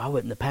 doesn't it? Why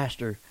wouldn't the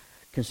pastor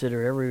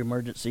consider every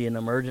emergency an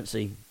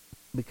emergency?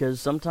 Because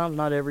sometimes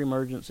not every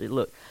emergency.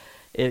 Look,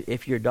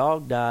 if your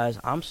dog dies,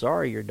 I'm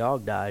sorry your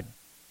dog died.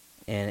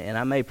 And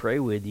I may pray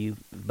with you,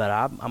 but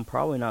I'm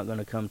probably not going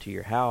to come to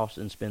your house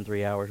and spend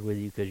 3 hours with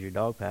you because your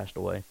dog passed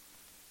away.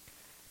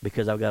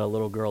 Because I've got a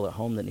little girl at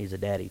home that needs a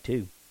daddy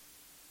too.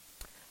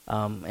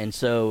 And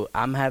so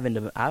I'm having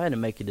to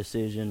make a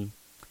decision.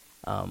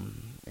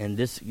 And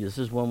this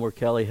is one where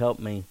Kelly helped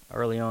me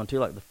early on too.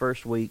 Like the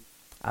first week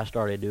I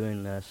started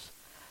doing this,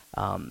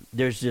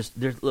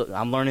 look,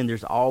 I'm learning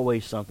there's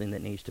always something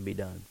that needs to be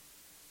done.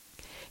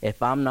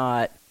 If I'm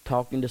not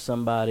talking to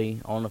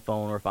somebody on the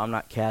phone, or if I'm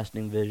not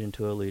casting vision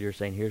to a leader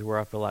saying, here's where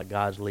I feel like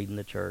God's leading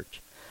the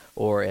church,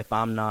 or if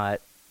I'm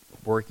not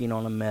working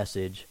on a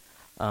message,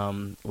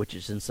 which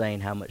is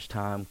insane how much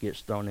time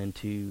gets thrown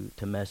into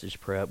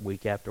message prep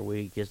week after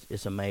week.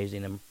 It's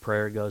amazing, and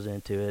prayer goes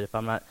into it. If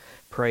I'm not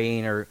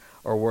praying or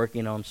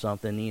working on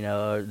something,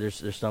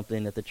 there's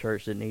something at the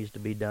church that needs to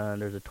be done.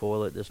 There's a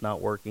toilet that's not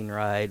working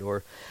right,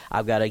 or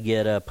I've got to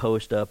get a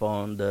post up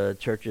on the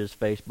church's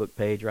Facebook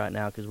page right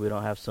now because we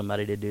don't have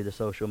somebody to do the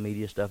social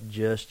media stuff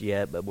just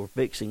yet, but we're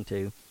fixing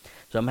to.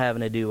 So I'm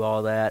having to do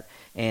all that,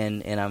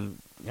 and I'm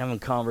having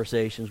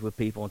conversations with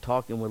people and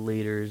talking with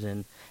leaders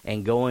and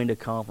going to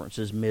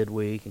conferences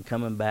midweek and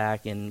coming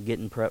back and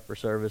getting prep for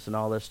service and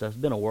all that stuff.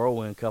 It's been a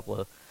whirlwind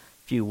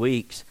few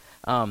weeks.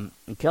 And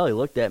Kelly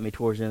looked at me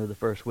towards the end of the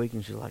first week,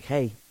 and she's like,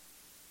 hey,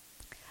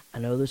 I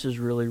know this is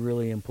really,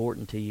 really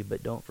important to you,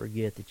 but don't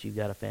forget that you've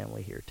got a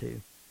family here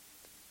too.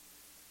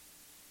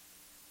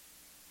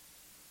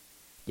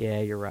 Yeah,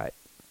 you're right.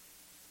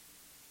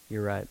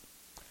 You're right.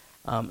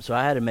 So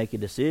I had to make a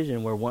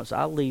decision where once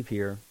I leave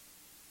here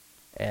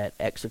at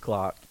X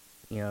o'clock,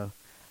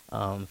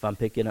 if I'm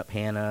picking up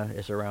Hannah,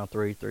 it's around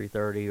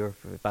 3:30, or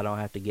if I don't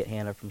have to get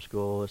Hannah from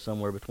school, it's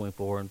somewhere between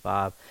 4 and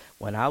 5.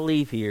 When I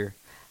leave here,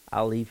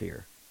 I leave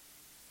here.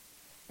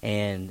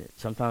 And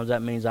sometimes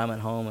that means I'm at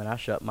home and I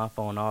shut my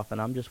phone off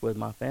and I'm just with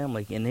my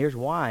family. And here's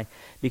why.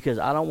 Because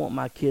I don't want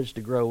my kids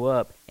to grow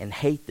up and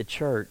hate the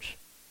church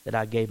that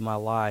I gave my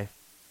life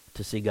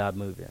to see God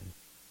move in.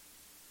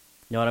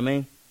 You know what I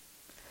mean?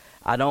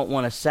 I don't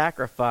want to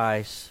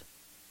sacrifice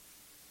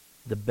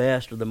the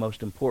best or the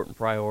most important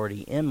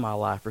priority in my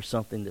life for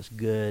something that's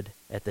good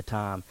at the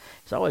time.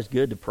 It's always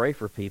good to pray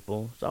for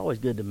people. It's always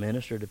good to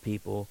minister to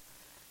people.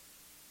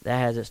 That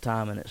has its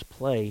time and its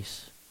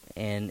place.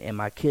 And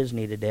my kids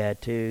need a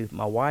dad too.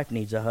 My wife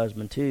needs a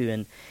husband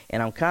too.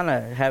 And I'm kind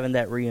of having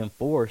that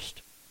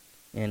reinforced.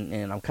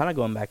 And I'm kind of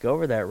going back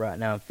over that right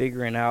now and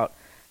figuring out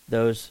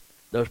those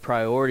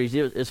priorities.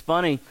 It's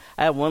funny.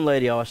 I had one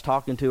lady, I was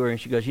talking to her, and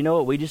she goes, you know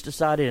what, we just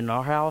decided in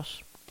our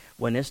house,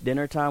 when it's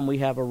dinner time, we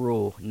have a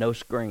rule: no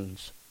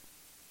screens.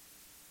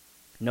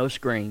 No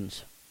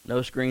screens.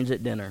 No screens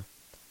at dinner.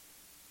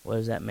 What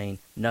does that mean?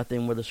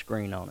 Nothing with a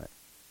screen on it.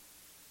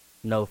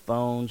 No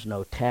phones,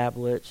 no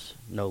tablets,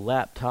 no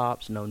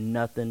laptops, no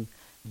nothing.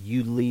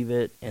 You leave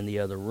it in the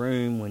other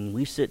room. When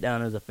we sit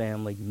down as a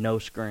family, no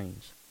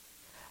screens.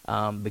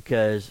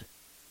 Because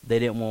they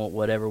didn't want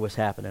whatever was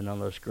happening on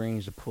those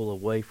screens to pull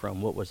away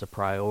from what was a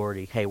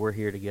priority. Hey, we're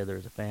here together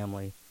as a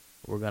family.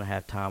 We're going to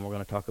have time. We're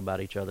going to talk about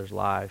each other's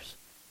lives.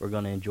 We're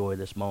going to enjoy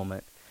this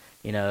moment.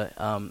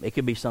 It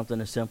could be something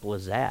as simple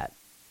as that.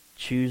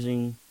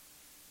 Choosing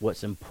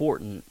what's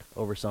important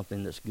over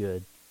something that's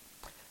good.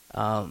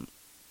 A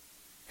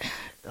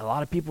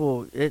lot of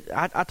people,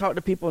 I talk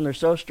to people and they're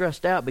so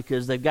stressed out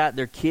because they've got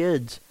their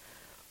kids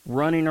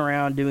running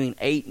around doing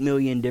 8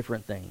 million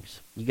different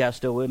things. You guys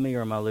still with me,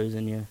 or am I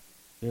losing you?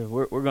 Yeah,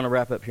 we're going to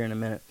wrap up here in a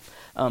minute.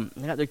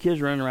 They got their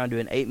kids running around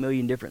doing 8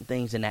 million different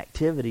things and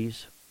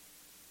activities.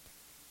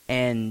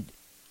 And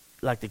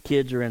like the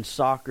kids are in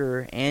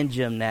soccer and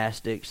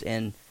gymnastics,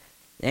 and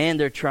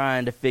they're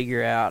trying to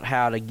figure out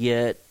how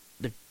to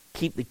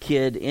keep the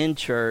kid in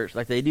church.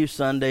 Like they do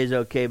Sundays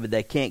okay, but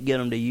they can't get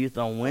them to youth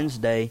on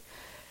Wednesday.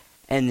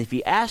 And if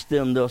you ask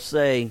them, they'll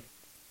say,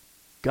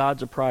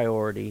 God's a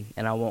priority,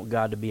 and I want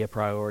God to be a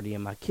priority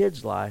in my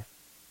kid's life.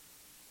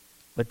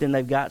 But then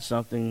they've got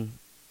something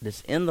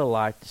that's in the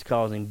life that's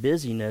causing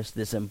busyness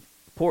that's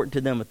important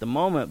to them at the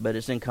moment, but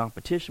it's in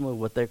competition with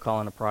what they're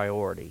calling a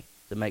priority.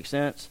 Does that make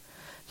sense?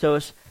 So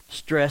it's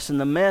stressing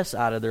the mess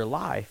out of their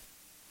life.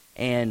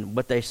 And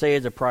what they say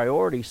is a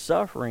priority,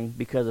 suffering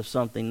because of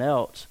something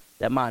else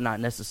that might not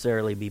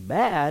necessarily be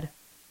bad,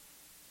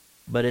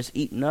 but it's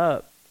eating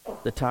up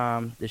the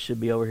time that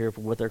should be over here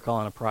for what they're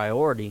calling a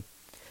priority.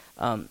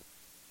 And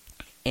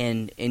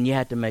you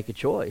have to make a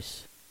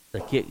choice.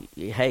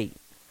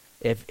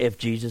 If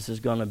Jesus is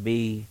going to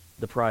be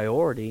the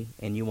priority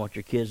and you want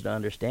your kids to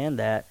understand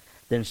that,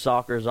 then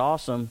soccer is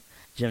awesome.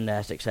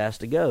 Gymnastics has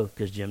to go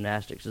because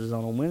gymnastics is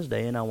on a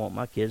Wednesday, and I want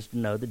my kids to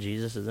know that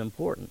Jesus is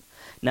important.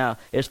 Now,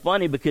 it's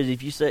funny because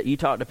if you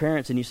talk to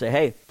parents and you say,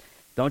 hey,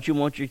 don't you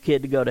want your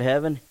kid to go to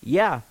heaven?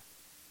 Yeah.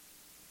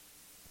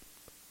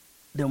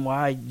 Then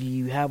why do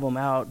you have them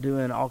out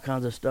doing all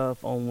kinds of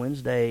stuff on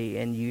Wednesday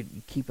and you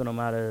keeping them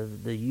out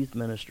of the youth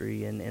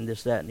ministry and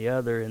this, that, and the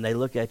other? And they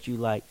look at you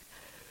like,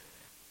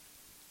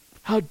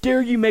 how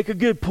dare you make a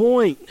good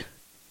point?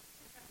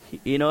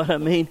 You know what I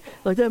mean?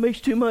 Like, that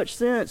makes too much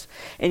sense.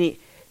 And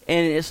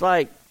it's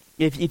like,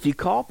 if you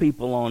call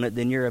people on it,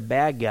 then you're a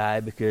bad guy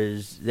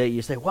because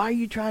you say, why are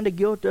you trying to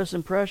guilt us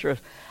and pressure us?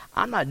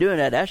 I'm not doing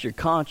that. That's your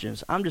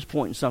conscience. I'm just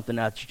pointing something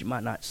out that you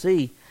might not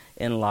see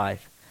in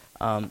life.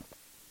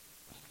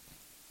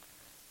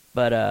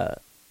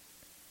 But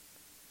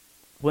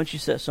once you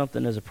set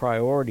something as a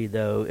priority,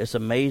 though, it's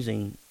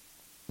amazing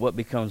what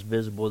becomes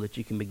visible that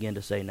you can begin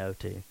to say no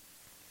to.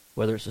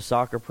 Whether it's a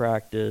soccer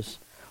practice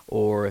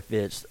or if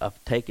it's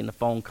taking a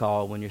phone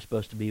call when you're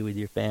supposed to be with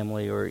your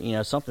family,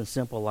 or something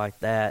simple like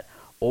that,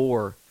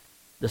 or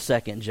the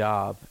second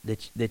job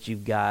that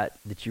you've got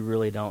that you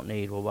really don't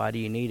need. Well, why do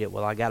you need it?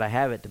 Well, I got to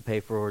have it to pay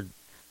for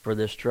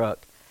this truck.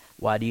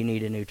 Why do you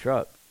need a new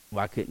truck?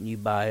 Why couldn't you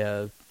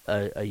buy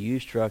a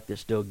used truck that's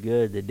still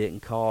good that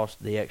didn't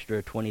cost the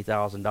extra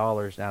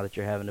 $20,000 now that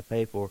you're having to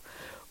pay for?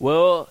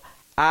 Well,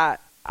 I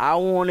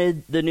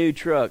wanted the new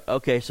truck.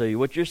 Okay, so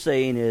what you're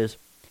saying is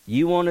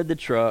you wanted the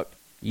truck,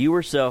 you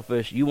were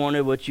selfish, you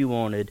wanted what you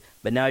wanted,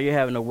 but now you're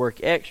having to work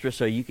extra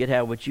so you could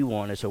have what you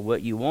wanted. So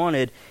what you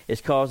wanted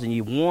is causing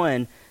you,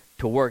 one,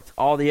 to work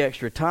all the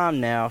extra time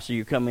now, so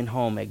you're coming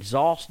home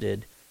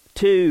exhausted.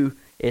 Two,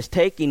 it's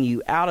taking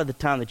you out of the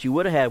time that you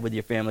would have had with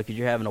your family because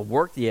you're having to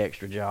work the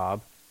extra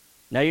job.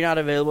 Now you're not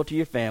available to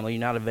your family.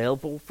 You're not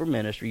available for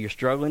ministry. You're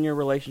struggling in your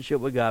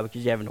relationship with God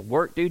because you're having to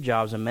work, do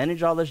jobs, and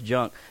manage all this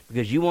junk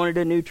because you wanted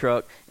a new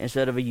truck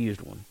instead of a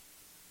used one.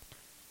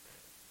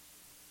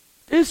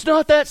 It's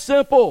not that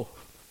simple.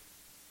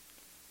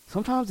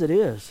 Sometimes it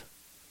is.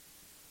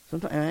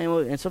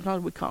 And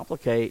sometimes we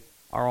complicate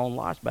our own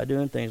lives by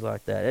doing things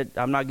like that.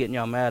 I'm not getting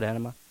y'all mad at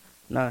him.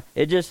 No,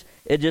 it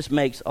just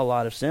makes a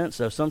lot of sense.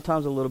 So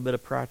sometimes a little bit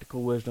of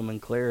practical wisdom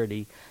and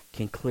clarity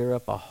can clear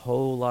up a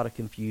whole lot of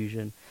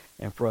confusion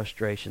and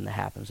frustration that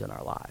happens in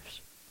our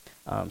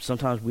lives.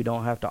 Sometimes we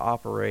don't have to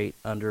operate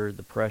under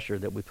the pressure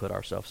that we put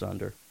ourselves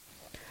under.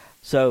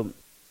 So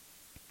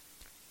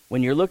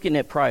when you're looking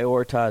at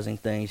prioritizing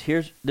things,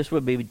 this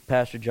would be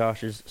Pastor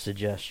Josh's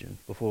suggestion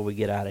before we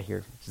get out of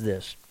here. It's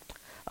this.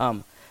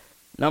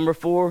 Number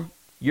 4,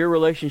 your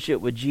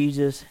relationship with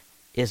Jesus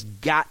has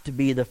got to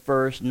be the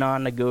first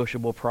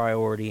non-negotiable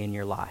priority in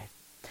your life.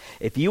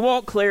 If you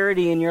want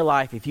clarity in your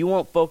life, if you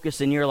want focus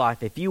in your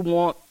life, if you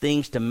want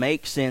things to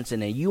make sense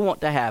and you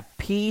want to have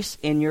peace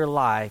in your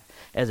life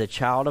as a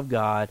child of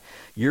God,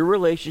 your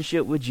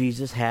relationship with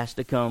Jesus has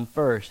to come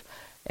first.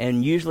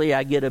 And usually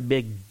I get a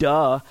big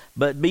duh,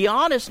 but be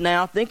honest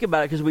now, think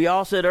about it, because we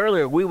all said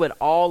earlier, we would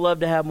all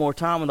love to have more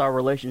time with our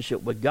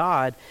relationship with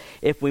God.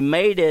 If we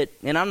made it,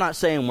 and I'm not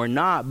saying we're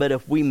not, but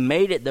if we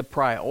made it the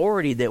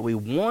priority that we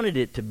wanted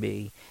it to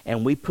be,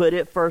 and we put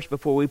it first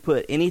before we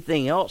put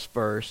anything else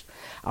first,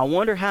 I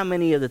wonder how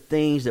many of the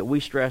things that we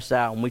stress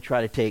out and we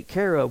try to take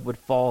care of would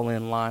fall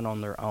in line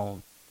on their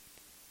own.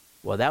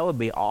 Well, that would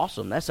be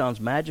awesome. That sounds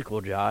magical,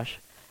 Josh.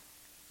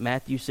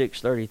 Matthew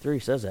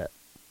 6:33 says that.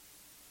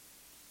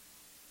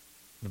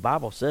 The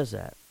Bible says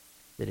that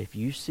if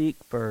you seek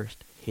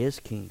first His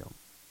kingdom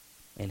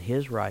and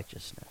His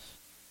righteousness,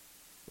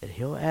 that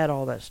He'll add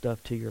all that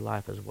stuff to your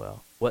life as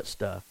well. What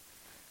stuff?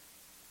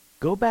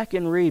 Go back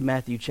and read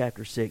Matthew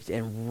chapter 6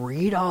 and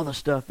read all the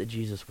stuff that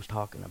Jesus was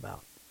talking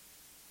about.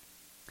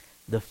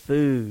 The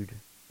food,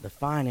 the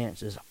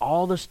finances,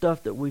 all the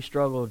stuff that we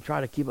struggle to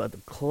try to keep up, the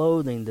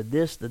clothing, the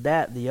this, the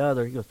that, the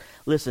other. He goes,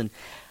 listen,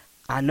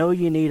 I know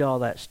you need all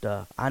that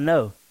stuff. I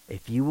know.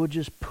 If you will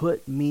just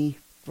put me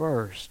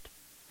first,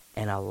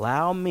 and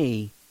allow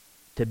me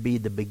to be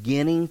the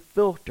beginning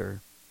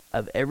filter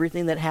of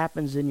everything that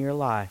happens in your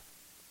life,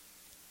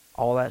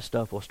 all that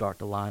stuff will start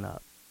to line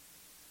up.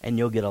 And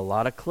you'll get a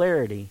lot of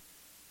clarity.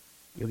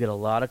 You'll get a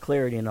lot of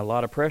clarity, and a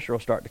lot of pressure will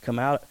start to come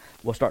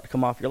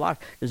off your life.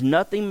 Because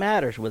nothing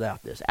matters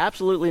without this.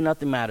 Absolutely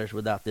nothing matters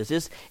without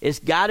this. It's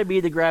got to be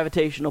the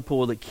gravitational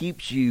pull that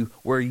keeps you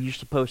where you're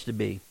supposed to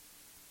be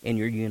in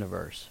your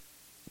universe.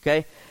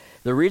 Okay?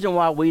 The reason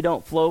why we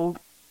don't flow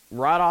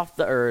right off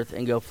the earth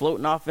and go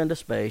floating off into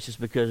space is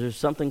because there's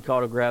something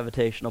called a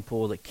gravitational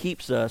pull that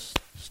keeps us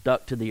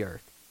stuck to the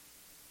earth.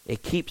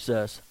 It keeps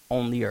us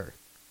on the earth.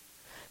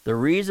 The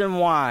reason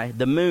why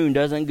the moon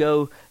doesn't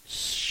go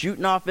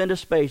shooting off into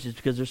space is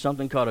because there's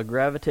something called a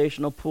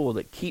gravitational pull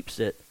that keeps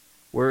it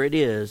where it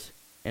is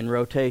in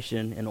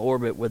rotation and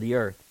orbit with the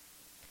earth.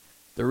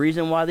 The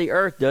reason why the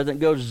earth doesn't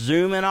go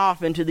zooming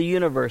off into the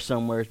universe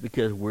somewhere is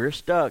because we're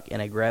stuck in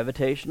a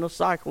gravitational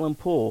cycle and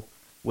pull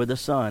with the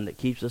sun that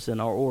keeps us in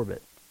our orbit.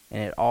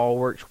 And it all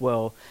works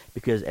well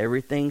because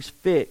everything's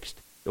fixed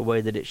the way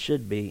that it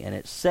should be, and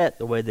it's set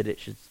the way that it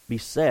should be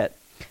set,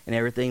 and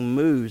everything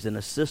moves in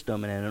a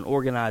system and in an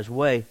organized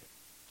way.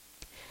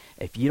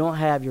 If you don't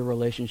have your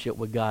relationship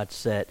with God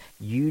set,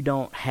 you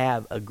don't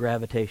have a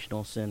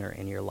gravitational center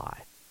in your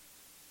life.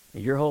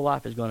 Your whole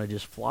life is going to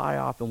just fly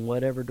off in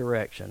whatever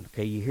direction.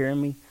 Okay, you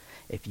hearing me?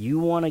 If you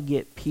want to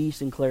get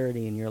peace and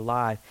clarity in your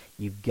life,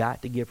 you've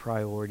got to give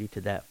priority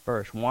to that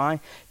first. Why?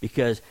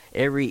 Because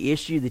every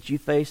issue that you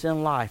face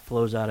in life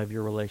flows out of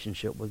your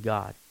relationship with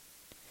God.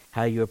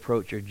 How you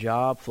approach your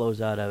job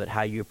flows out of it.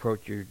 How you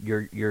approach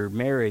your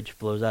marriage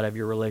flows out of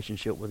your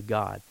relationship with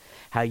God.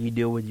 How you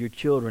deal with your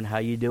children, how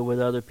you deal with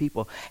other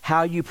people,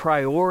 how you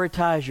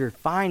prioritize your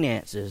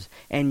finances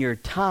and your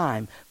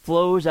time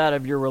flows out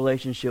of your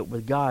relationship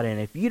with God. And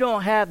if you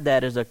don't have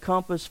that as a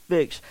compass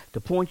fixed to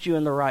point you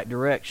in the right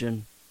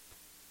direction,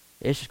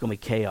 it's just going to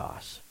be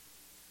chaos.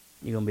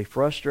 You're going to be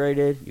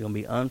frustrated. You're going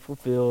to be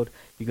unfulfilled.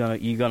 You're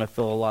going to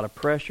feel a lot of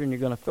pressure, and you're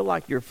going to feel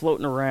like you're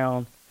floating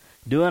around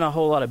doing a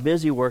whole lot of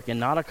busy work and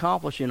not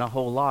accomplishing a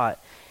whole lot.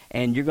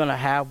 And you're going to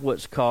have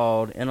what's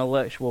called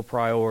intellectual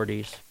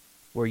priorities,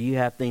 where you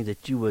have things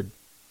that you would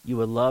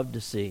love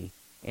to see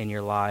in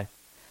your life,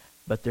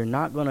 but they're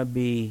not going to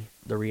be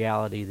the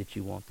reality that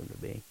you want them to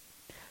be.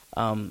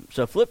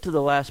 So flip to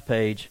the last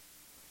page,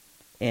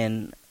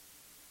 and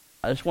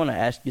I just want to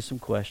ask you some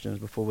questions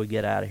before we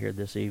get out of here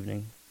this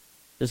evening.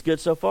 Is this good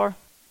so far?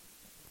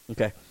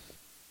 Okay.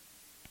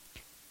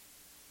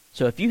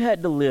 So if you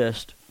had to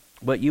list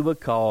what you would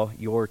call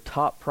your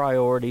top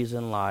priorities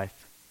in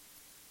life,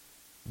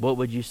 what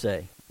would you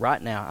say?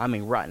 Right now. I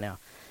mean right now.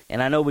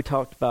 And I know we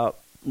talked about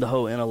the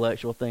whole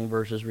intellectual thing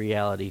versus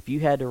reality. If you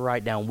had to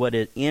write down what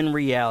is in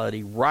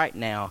reality right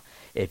now,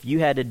 if you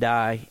had to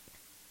die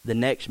the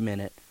next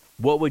minute,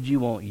 what would you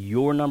want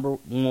your number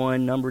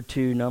 1, number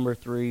 2, number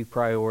 3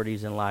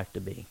 priorities in life to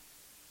be?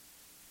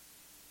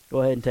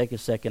 Go ahead and take a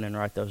second and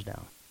write those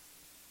down.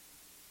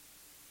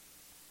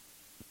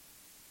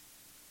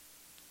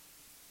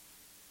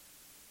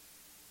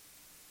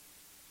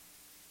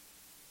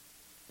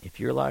 If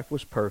your life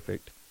was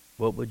perfect,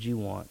 what would you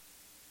want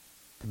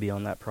to be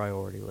on that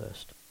priority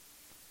list?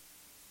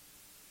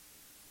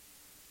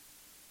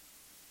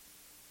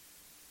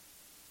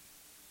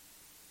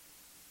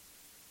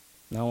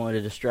 I don't want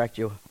to distract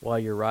you while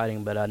you're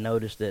writing, but I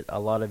noticed that a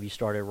lot of you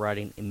started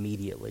writing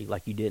immediately,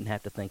 like you didn't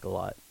have to think a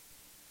lot.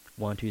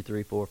 1, 2,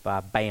 3, 4,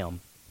 5,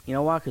 bam. You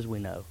know why? Because we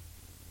know.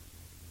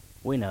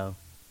 We know.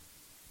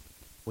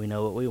 We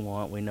know what we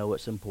want. We know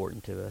what's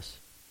important to us.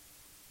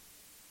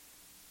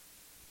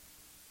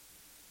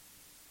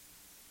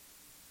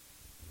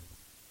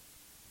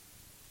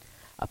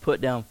 I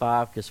put down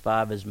 5 because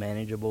 5 is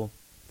manageable.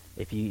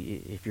 If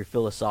you're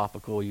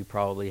philosophical, you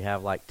probably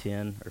have like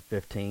 10 or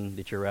 15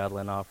 that you're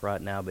rattling off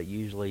right now, but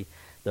usually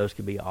those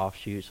could be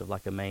offshoots of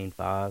like a main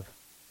 5.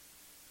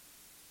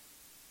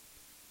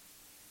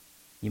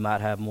 You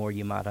might have more,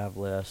 you might have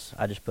less.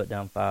 I just put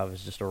down 5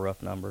 as just a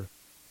rough number.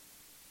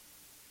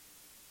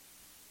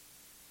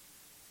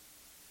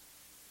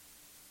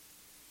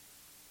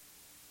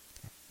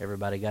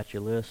 Everybody got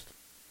your list?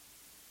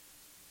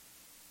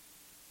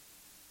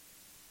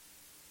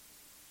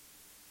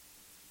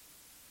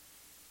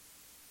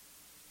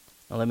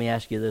 Now let me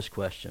ask you this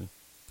question,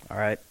 all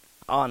right?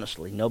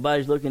 Honestly,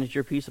 nobody's looking at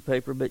your piece of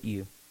paper but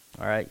you,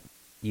 all right?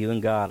 You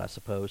and God, I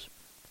suppose.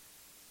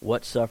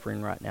 What's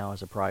suffering right now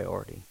is a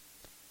priority?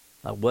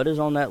 What is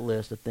on that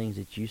list of things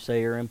that you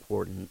say are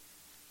important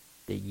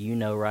that you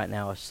know right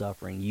now is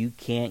suffering? You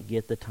can't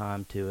get the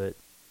time to it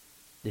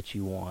that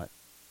you want.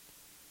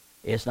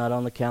 It's not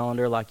on the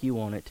calendar like you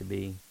want it to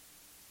be,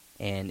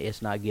 and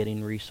it's not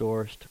getting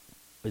resourced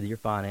with your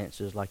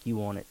finances like you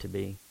want it to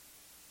be.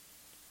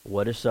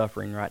 What is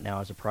suffering right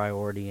now as a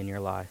priority in your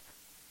life?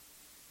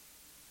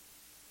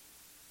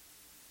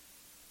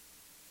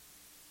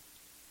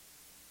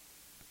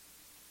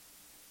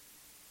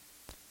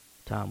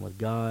 Time with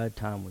God,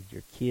 time with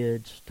your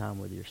kids, time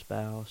with your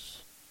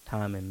spouse,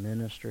 time in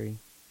ministry.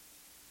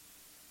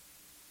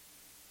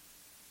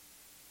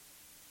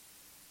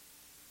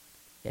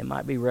 It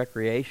might be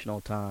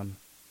recreational time.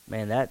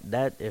 Man,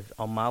 that if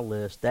on my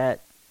list, that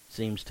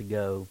seems to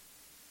go.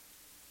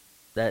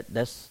 That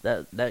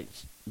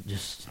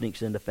just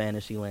sneaks into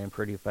fantasy land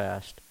pretty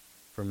fast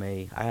for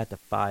me. I have to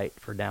fight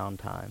for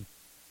downtime.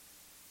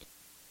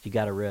 You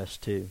got to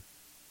rest too.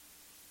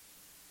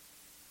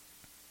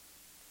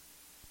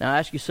 Now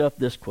ask yourself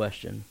this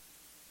question.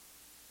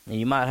 And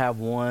you might have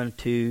 1,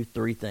 2,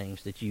 3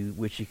 things that you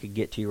wish you could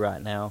get to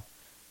right now,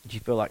 that you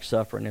feel like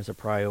suffering is a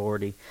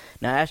priority.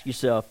 Now ask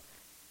yourself,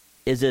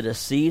 is it a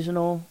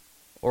seasonal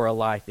or a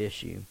life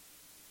issue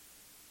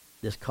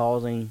that's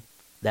causing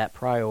that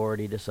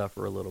priority to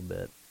suffer a little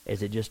bit?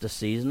 Is it just a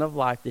season of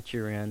life that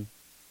you're in?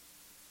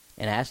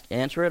 And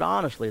answer it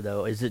honestly,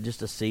 though. Is it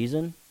just a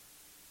season?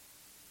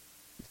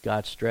 Is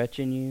God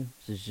stretching you?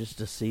 Is it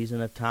just a season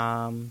of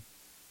time?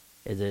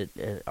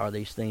 Are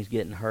these things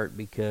getting hurt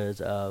because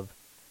of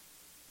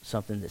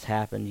something that's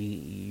happened?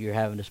 You're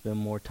having to spend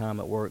more time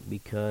at work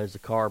because the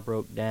car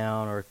broke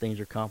down, or things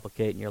are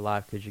complicating your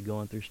life because you're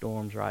going through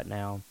storms right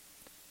now?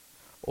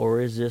 Or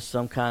is this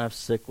some kind of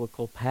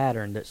cyclical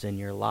pattern that's in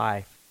your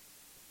life,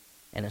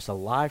 and it's a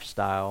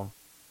lifestyle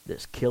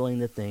that's killing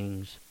the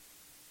things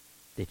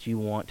that you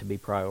want to be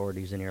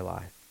priorities in your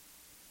life?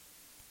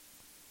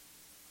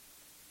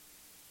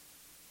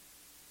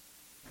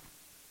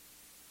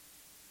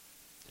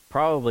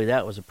 Probably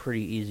that was a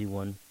pretty easy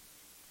one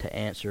to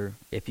answer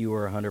if you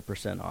were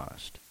 100%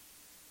 honest.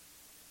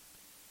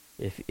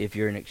 If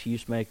you're an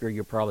excuse maker,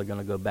 you're probably going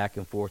to go back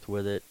and forth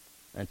with it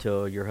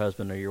until your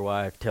husband or your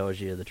wife tells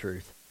you the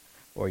truth,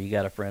 or you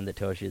got a friend that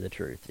tells you the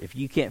truth. If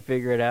you can't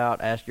figure it out,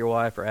 ask your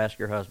wife or ask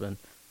your husband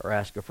or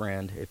ask a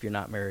friend. If you're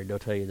not married, they'll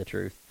tell you the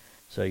truth,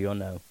 so you'll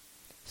know.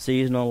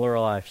 Seasonal or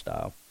a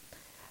lifestyle.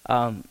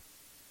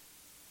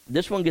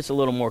 This one gets a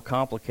little more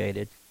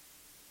complicated.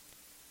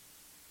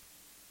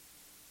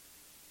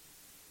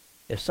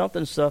 If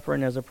something's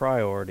suffering as a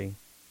priority,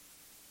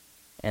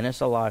 and it's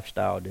a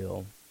lifestyle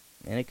deal,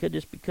 and it could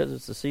just because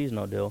it's a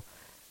seasonal deal,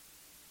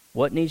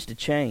 what needs to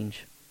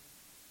change?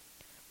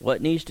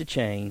 What needs to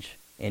change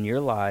in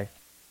your life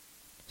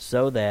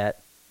so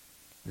that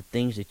the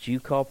things that you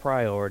call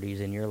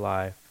priorities in your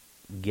life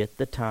get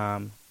the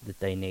time that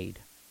they need?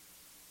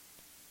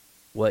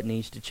 What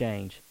needs to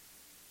change?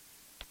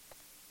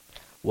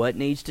 What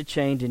needs to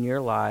change in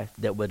your life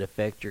that would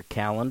affect your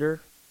calendar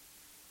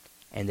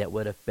and that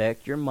would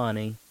affect your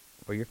money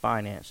or your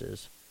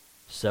finances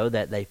so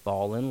that they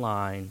fall in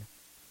line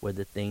with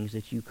the things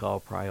that you call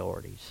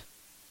priorities?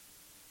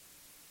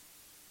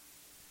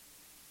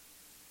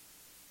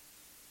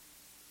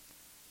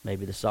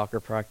 Maybe the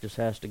soccer practice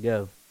has to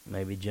go.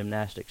 Maybe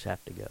gymnastics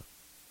have to go.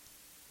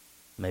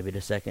 Maybe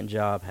the second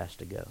job has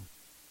to go.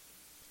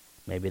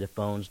 Maybe the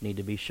phones need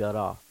to be shut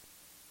off.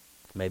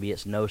 Maybe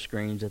it's no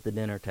screens at the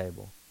dinner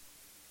table.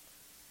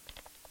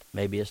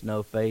 Maybe it's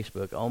no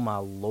Facebook. Oh my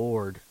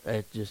Lord,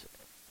 it just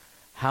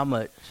how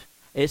much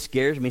It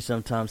scares me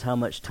sometimes how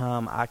much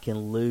time I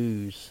can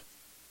lose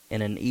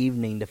in an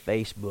evening to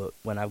Facebook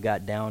when I've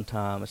got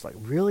downtime. It's like,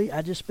 really?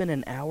 I just spent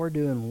an hour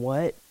doing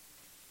what?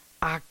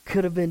 I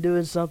could have been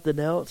doing something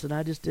else, and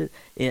I just did.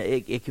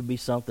 It could be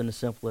something as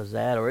simple as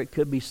that, or it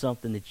could be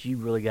something that you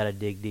really got to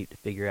dig deep to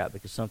figure out,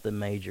 because something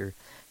major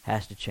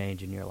has to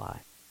change in your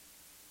life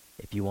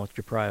if you want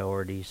your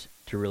priorities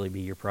to really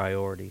be your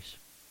priorities.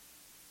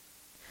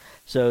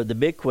 So the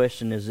big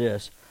question is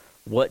this: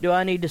 what do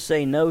I need to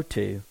say no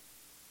to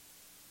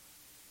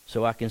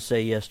so I can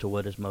say yes to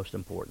what is most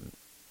important?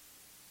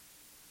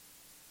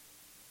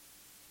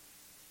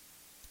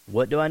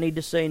 What do I need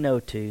to say no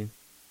to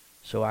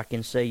so I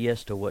can say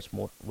yes to what's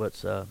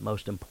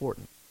most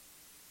important?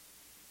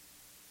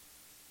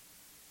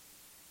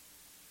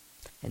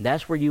 And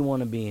that's where you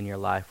want to be in your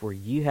life, where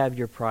you have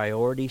your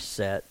priorities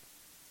set.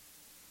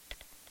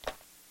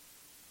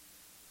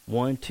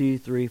 1, 2,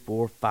 3,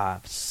 4,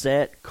 5.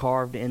 Set,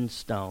 carved in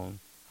stone,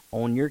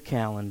 on your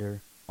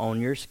calendar,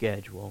 on your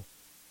schedule,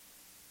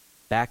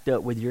 backed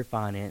up with your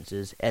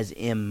finances, as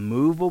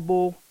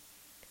immovable,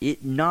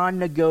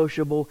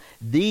 non-negotiable.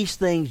 These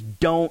things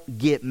don't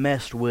get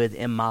messed with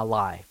in my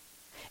life.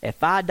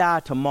 If I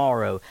die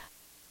tomorrow,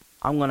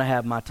 I'm going to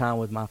have my time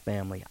with my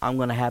family. I'm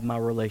going to have my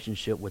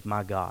relationship with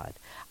my God.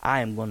 I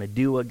am going to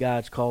do what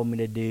God's called me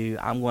to do.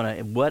 I'm going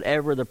to,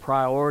 whatever the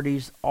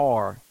priorities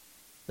are,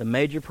 the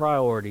major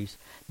priorities,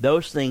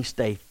 those things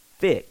stay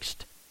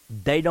fixed.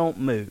 They don't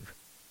move.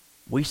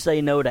 We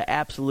say no to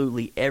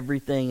absolutely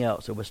everything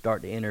else that would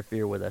start to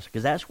interfere with us,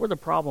 because that's where the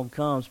problem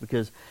comes,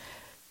 because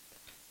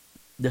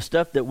the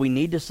stuff that we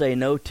need to say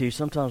no to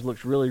sometimes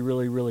looks really,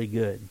 really, really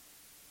good.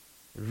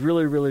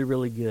 Really, really,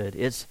 really good.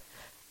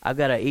 I've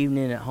got an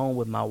evening at home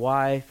with my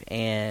wife,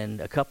 and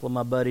a couple of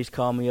my buddies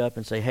call me up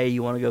and say, hey,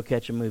 you want to go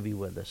catch a movie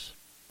with us?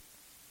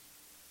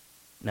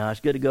 Now, it's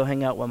good to go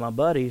hang out with my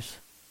buddies,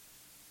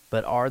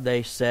 but are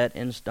they set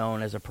in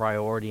stone as a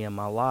priority in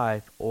my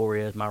life, or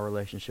is my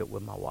relationship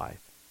with my wife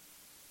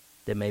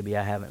that maybe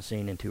I haven't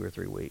seen in 2 or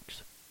 3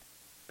 weeks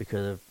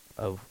because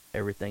of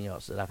everything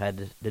else that I've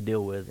had to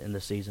deal with in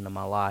the season of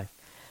my life?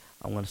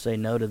 I'm going to say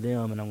no to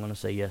them, and I'm going to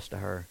say yes to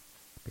her,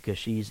 because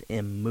she's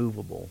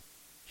immovable.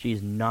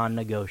 She's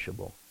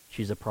non-negotiable.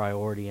 She's a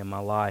priority in my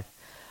life.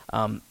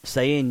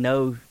 Saying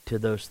no to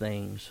those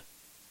things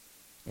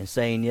and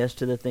saying yes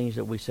to the things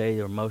that we say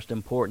are most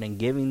important and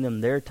giving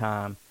them their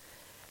time,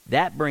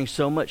 that brings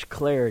so much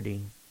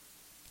clarity,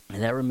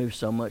 and that removes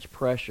so much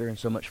pressure and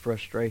so much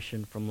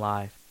frustration from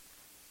life.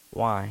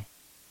 Why?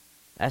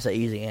 That's an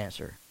easy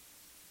answer.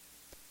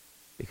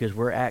 Because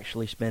we're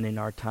actually spending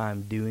our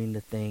time doing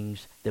the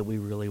things that we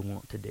really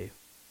want to do,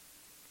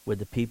 with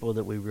the people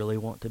that we really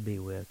want to be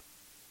with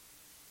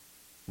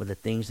the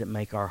things that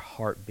make our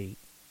heart beat.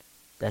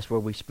 That's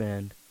where we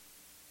spend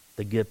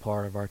the good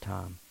part of our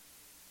time.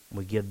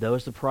 We give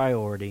those the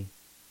priority,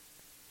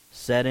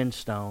 set in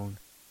stone,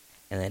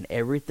 and then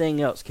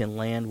everything else can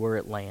land where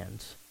it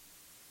lands.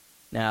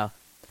 Now,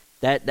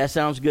 that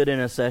sounds good in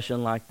a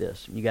session like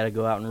this. You got to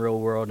go out in the real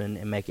world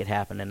and make it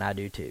happen, and I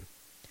do too.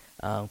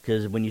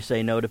 Because when you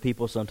say no to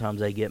people,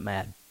 sometimes they get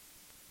mad.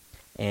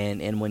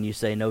 And when you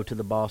say no to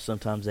the boss,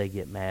 sometimes they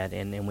get mad.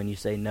 And when you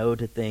say no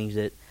to things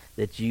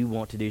that you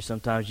want to do,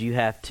 sometimes you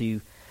have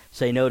to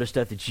say no to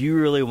stuff that you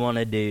really want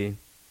to do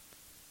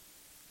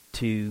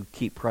to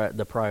keep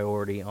the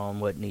priority on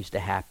what needs to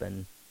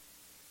happen.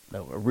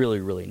 No, it really,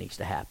 really needs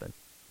to happen.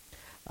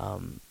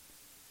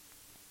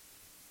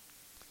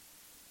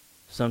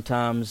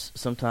 Sometimes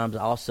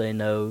I'll say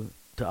no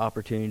to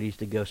opportunities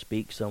to go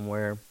speak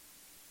somewhere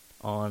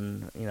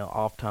on,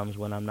 off times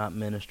when I'm not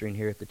ministering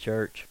here at the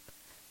church,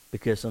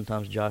 because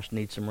sometimes Josh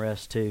needs some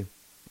rest too,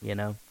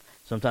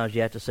 Sometimes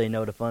you have to say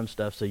no to fun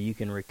stuff so you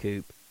can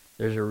recoup.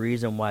 There's a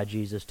reason why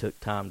Jesus took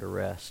time to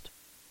rest.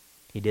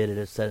 He did it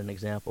to set an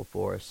example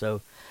for us.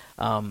 So,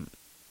 man,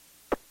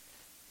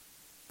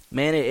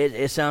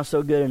 it sounds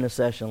so good in a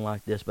session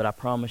like this, but I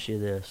promise you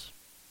this.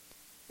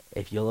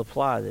 If you'll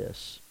apply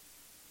this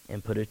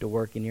and put it to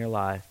work in your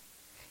life,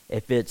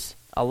 if it's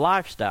a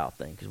lifestyle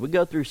thing, because we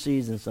go through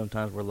seasons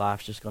sometimes where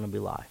life's just going to be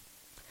life.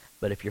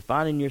 But if you're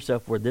finding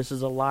yourself where this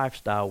is a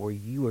lifestyle where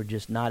you are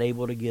just not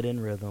able to get in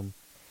rhythm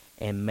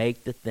and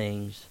make the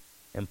things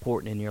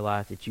important in your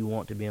life that you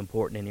want to be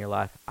important in your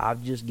life,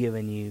 I've just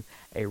given you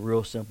a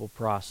real simple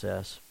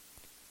process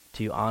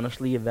to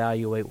honestly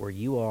evaluate where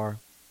you are,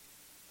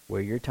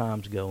 where your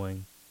time's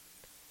going,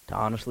 to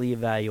honestly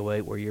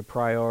evaluate where your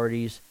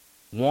priorities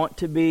want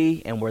to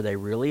be and where they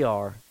really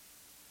are.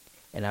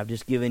 And I've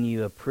just given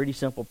you a pretty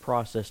simple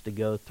process to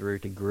go through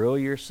to grill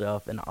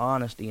yourself in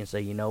honesty and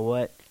say, you know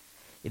what?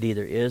 It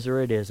either is or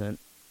it isn't.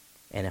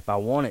 And if I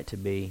want it to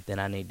be, then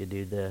I need to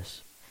do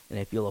this. And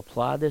if you'll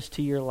apply this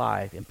to your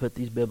life and put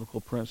these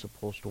biblical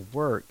principles to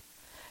work,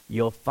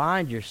 you'll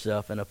find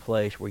yourself in a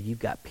place where you've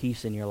got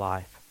peace in your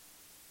life.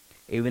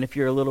 Even if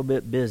you're a little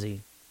bit busy,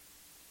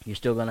 you're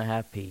still going to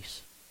have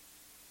peace,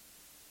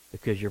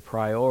 because your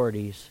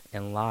priorities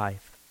in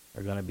life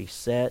are going to be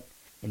set,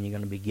 and you're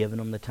going to be giving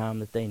them the time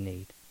that they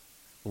need.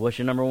 What's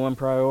your number one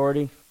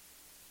priority?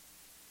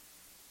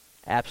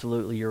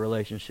 Absolutely your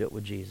relationship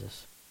with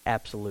Jesus.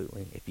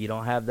 Absolutely. If you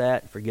don't have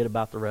that, forget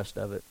about the rest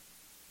of it.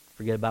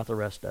 Forget about the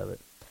rest of it.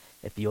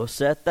 If you'll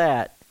set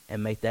that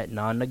and make that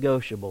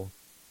non-negotiable,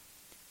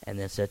 and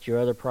then set your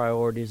other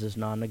priorities as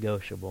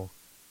non-negotiable,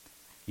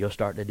 you'll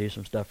start to do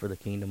some stuff for the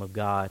kingdom of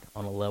God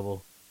on a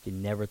level you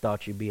never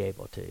thought you'd be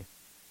able to.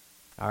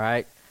 All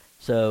right?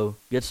 So,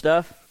 good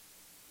stuff?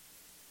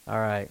 All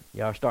right.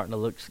 Y'all are starting to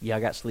look, y'all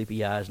got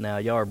sleepy eyes now.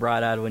 Y'all are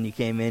bright-eyed when you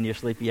came in. You're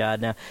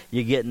sleepy-eyed now.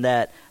 You're getting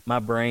that, my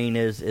brain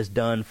is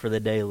done for the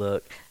day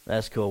look.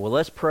 That's cool. Well,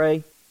 let's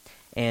pray,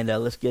 and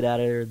let's get out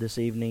of here this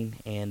evening,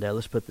 and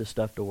let's put this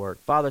stuff to work.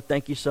 Father,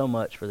 thank you so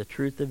much for the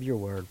truth of your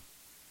word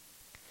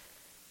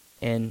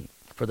and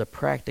for the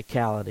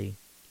practicality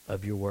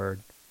of your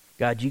word.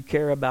 God, you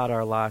care about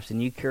our lives,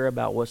 and you care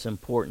about what's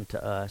important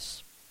to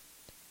us.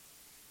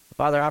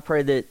 Father, I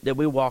pray that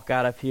we walk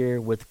out of here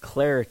with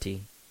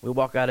clarity. We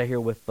walk out of here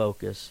with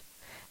focus.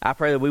 I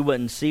pray that we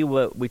wouldn't see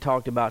what we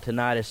talked about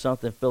tonight as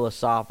something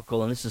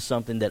philosophical, and this is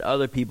something that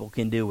other people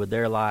can do with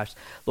their lives.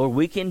 Lord,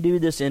 we can do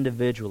this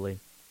individually.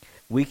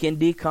 We can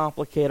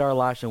decomplicate our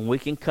lives, and we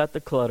can cut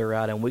the clutter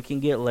out, and we can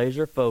get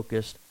laser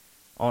focused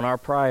on our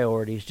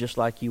priorities just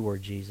like you were,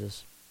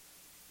 Jesus.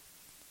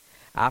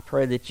 I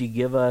pray that you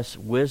give us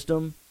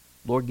wisdom.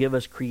 Lord, give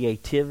us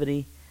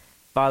creativity.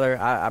 Father,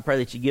 I pray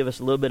that you give us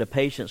a little bit of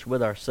patience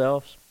with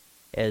ourselves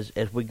as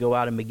we go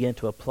out and begin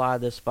to apply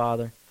this,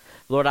 Father.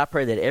 Lord, I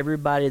pray that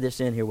everybody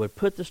that's in here would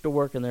put this to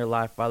work in their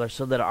life, Father,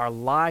 so that our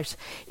lives,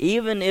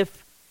 even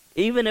if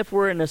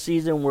we're in a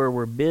season where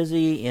we're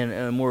busy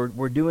and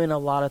we're doing a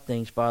lot of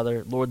things,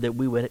 Father, Lord, that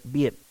we would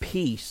be at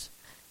peace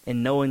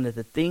in knowing that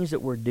the things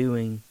that we're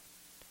doing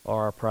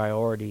are our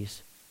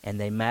priorities, and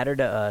they matter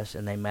to us,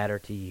 and they matter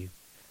to you.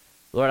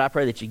 Lord, I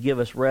pray that you give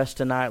us rest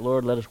tonight.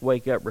 Lord, let us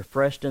wake up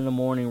refreshed in the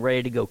morning,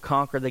 ready to go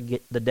conquer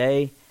the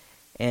day,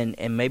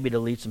 and maybe to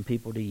lead some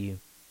people to you.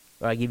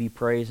 Lord, I give you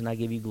praise and I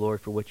give you glory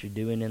for what you're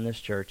doing in this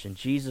church. In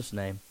Jesus'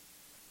 name,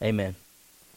 amen.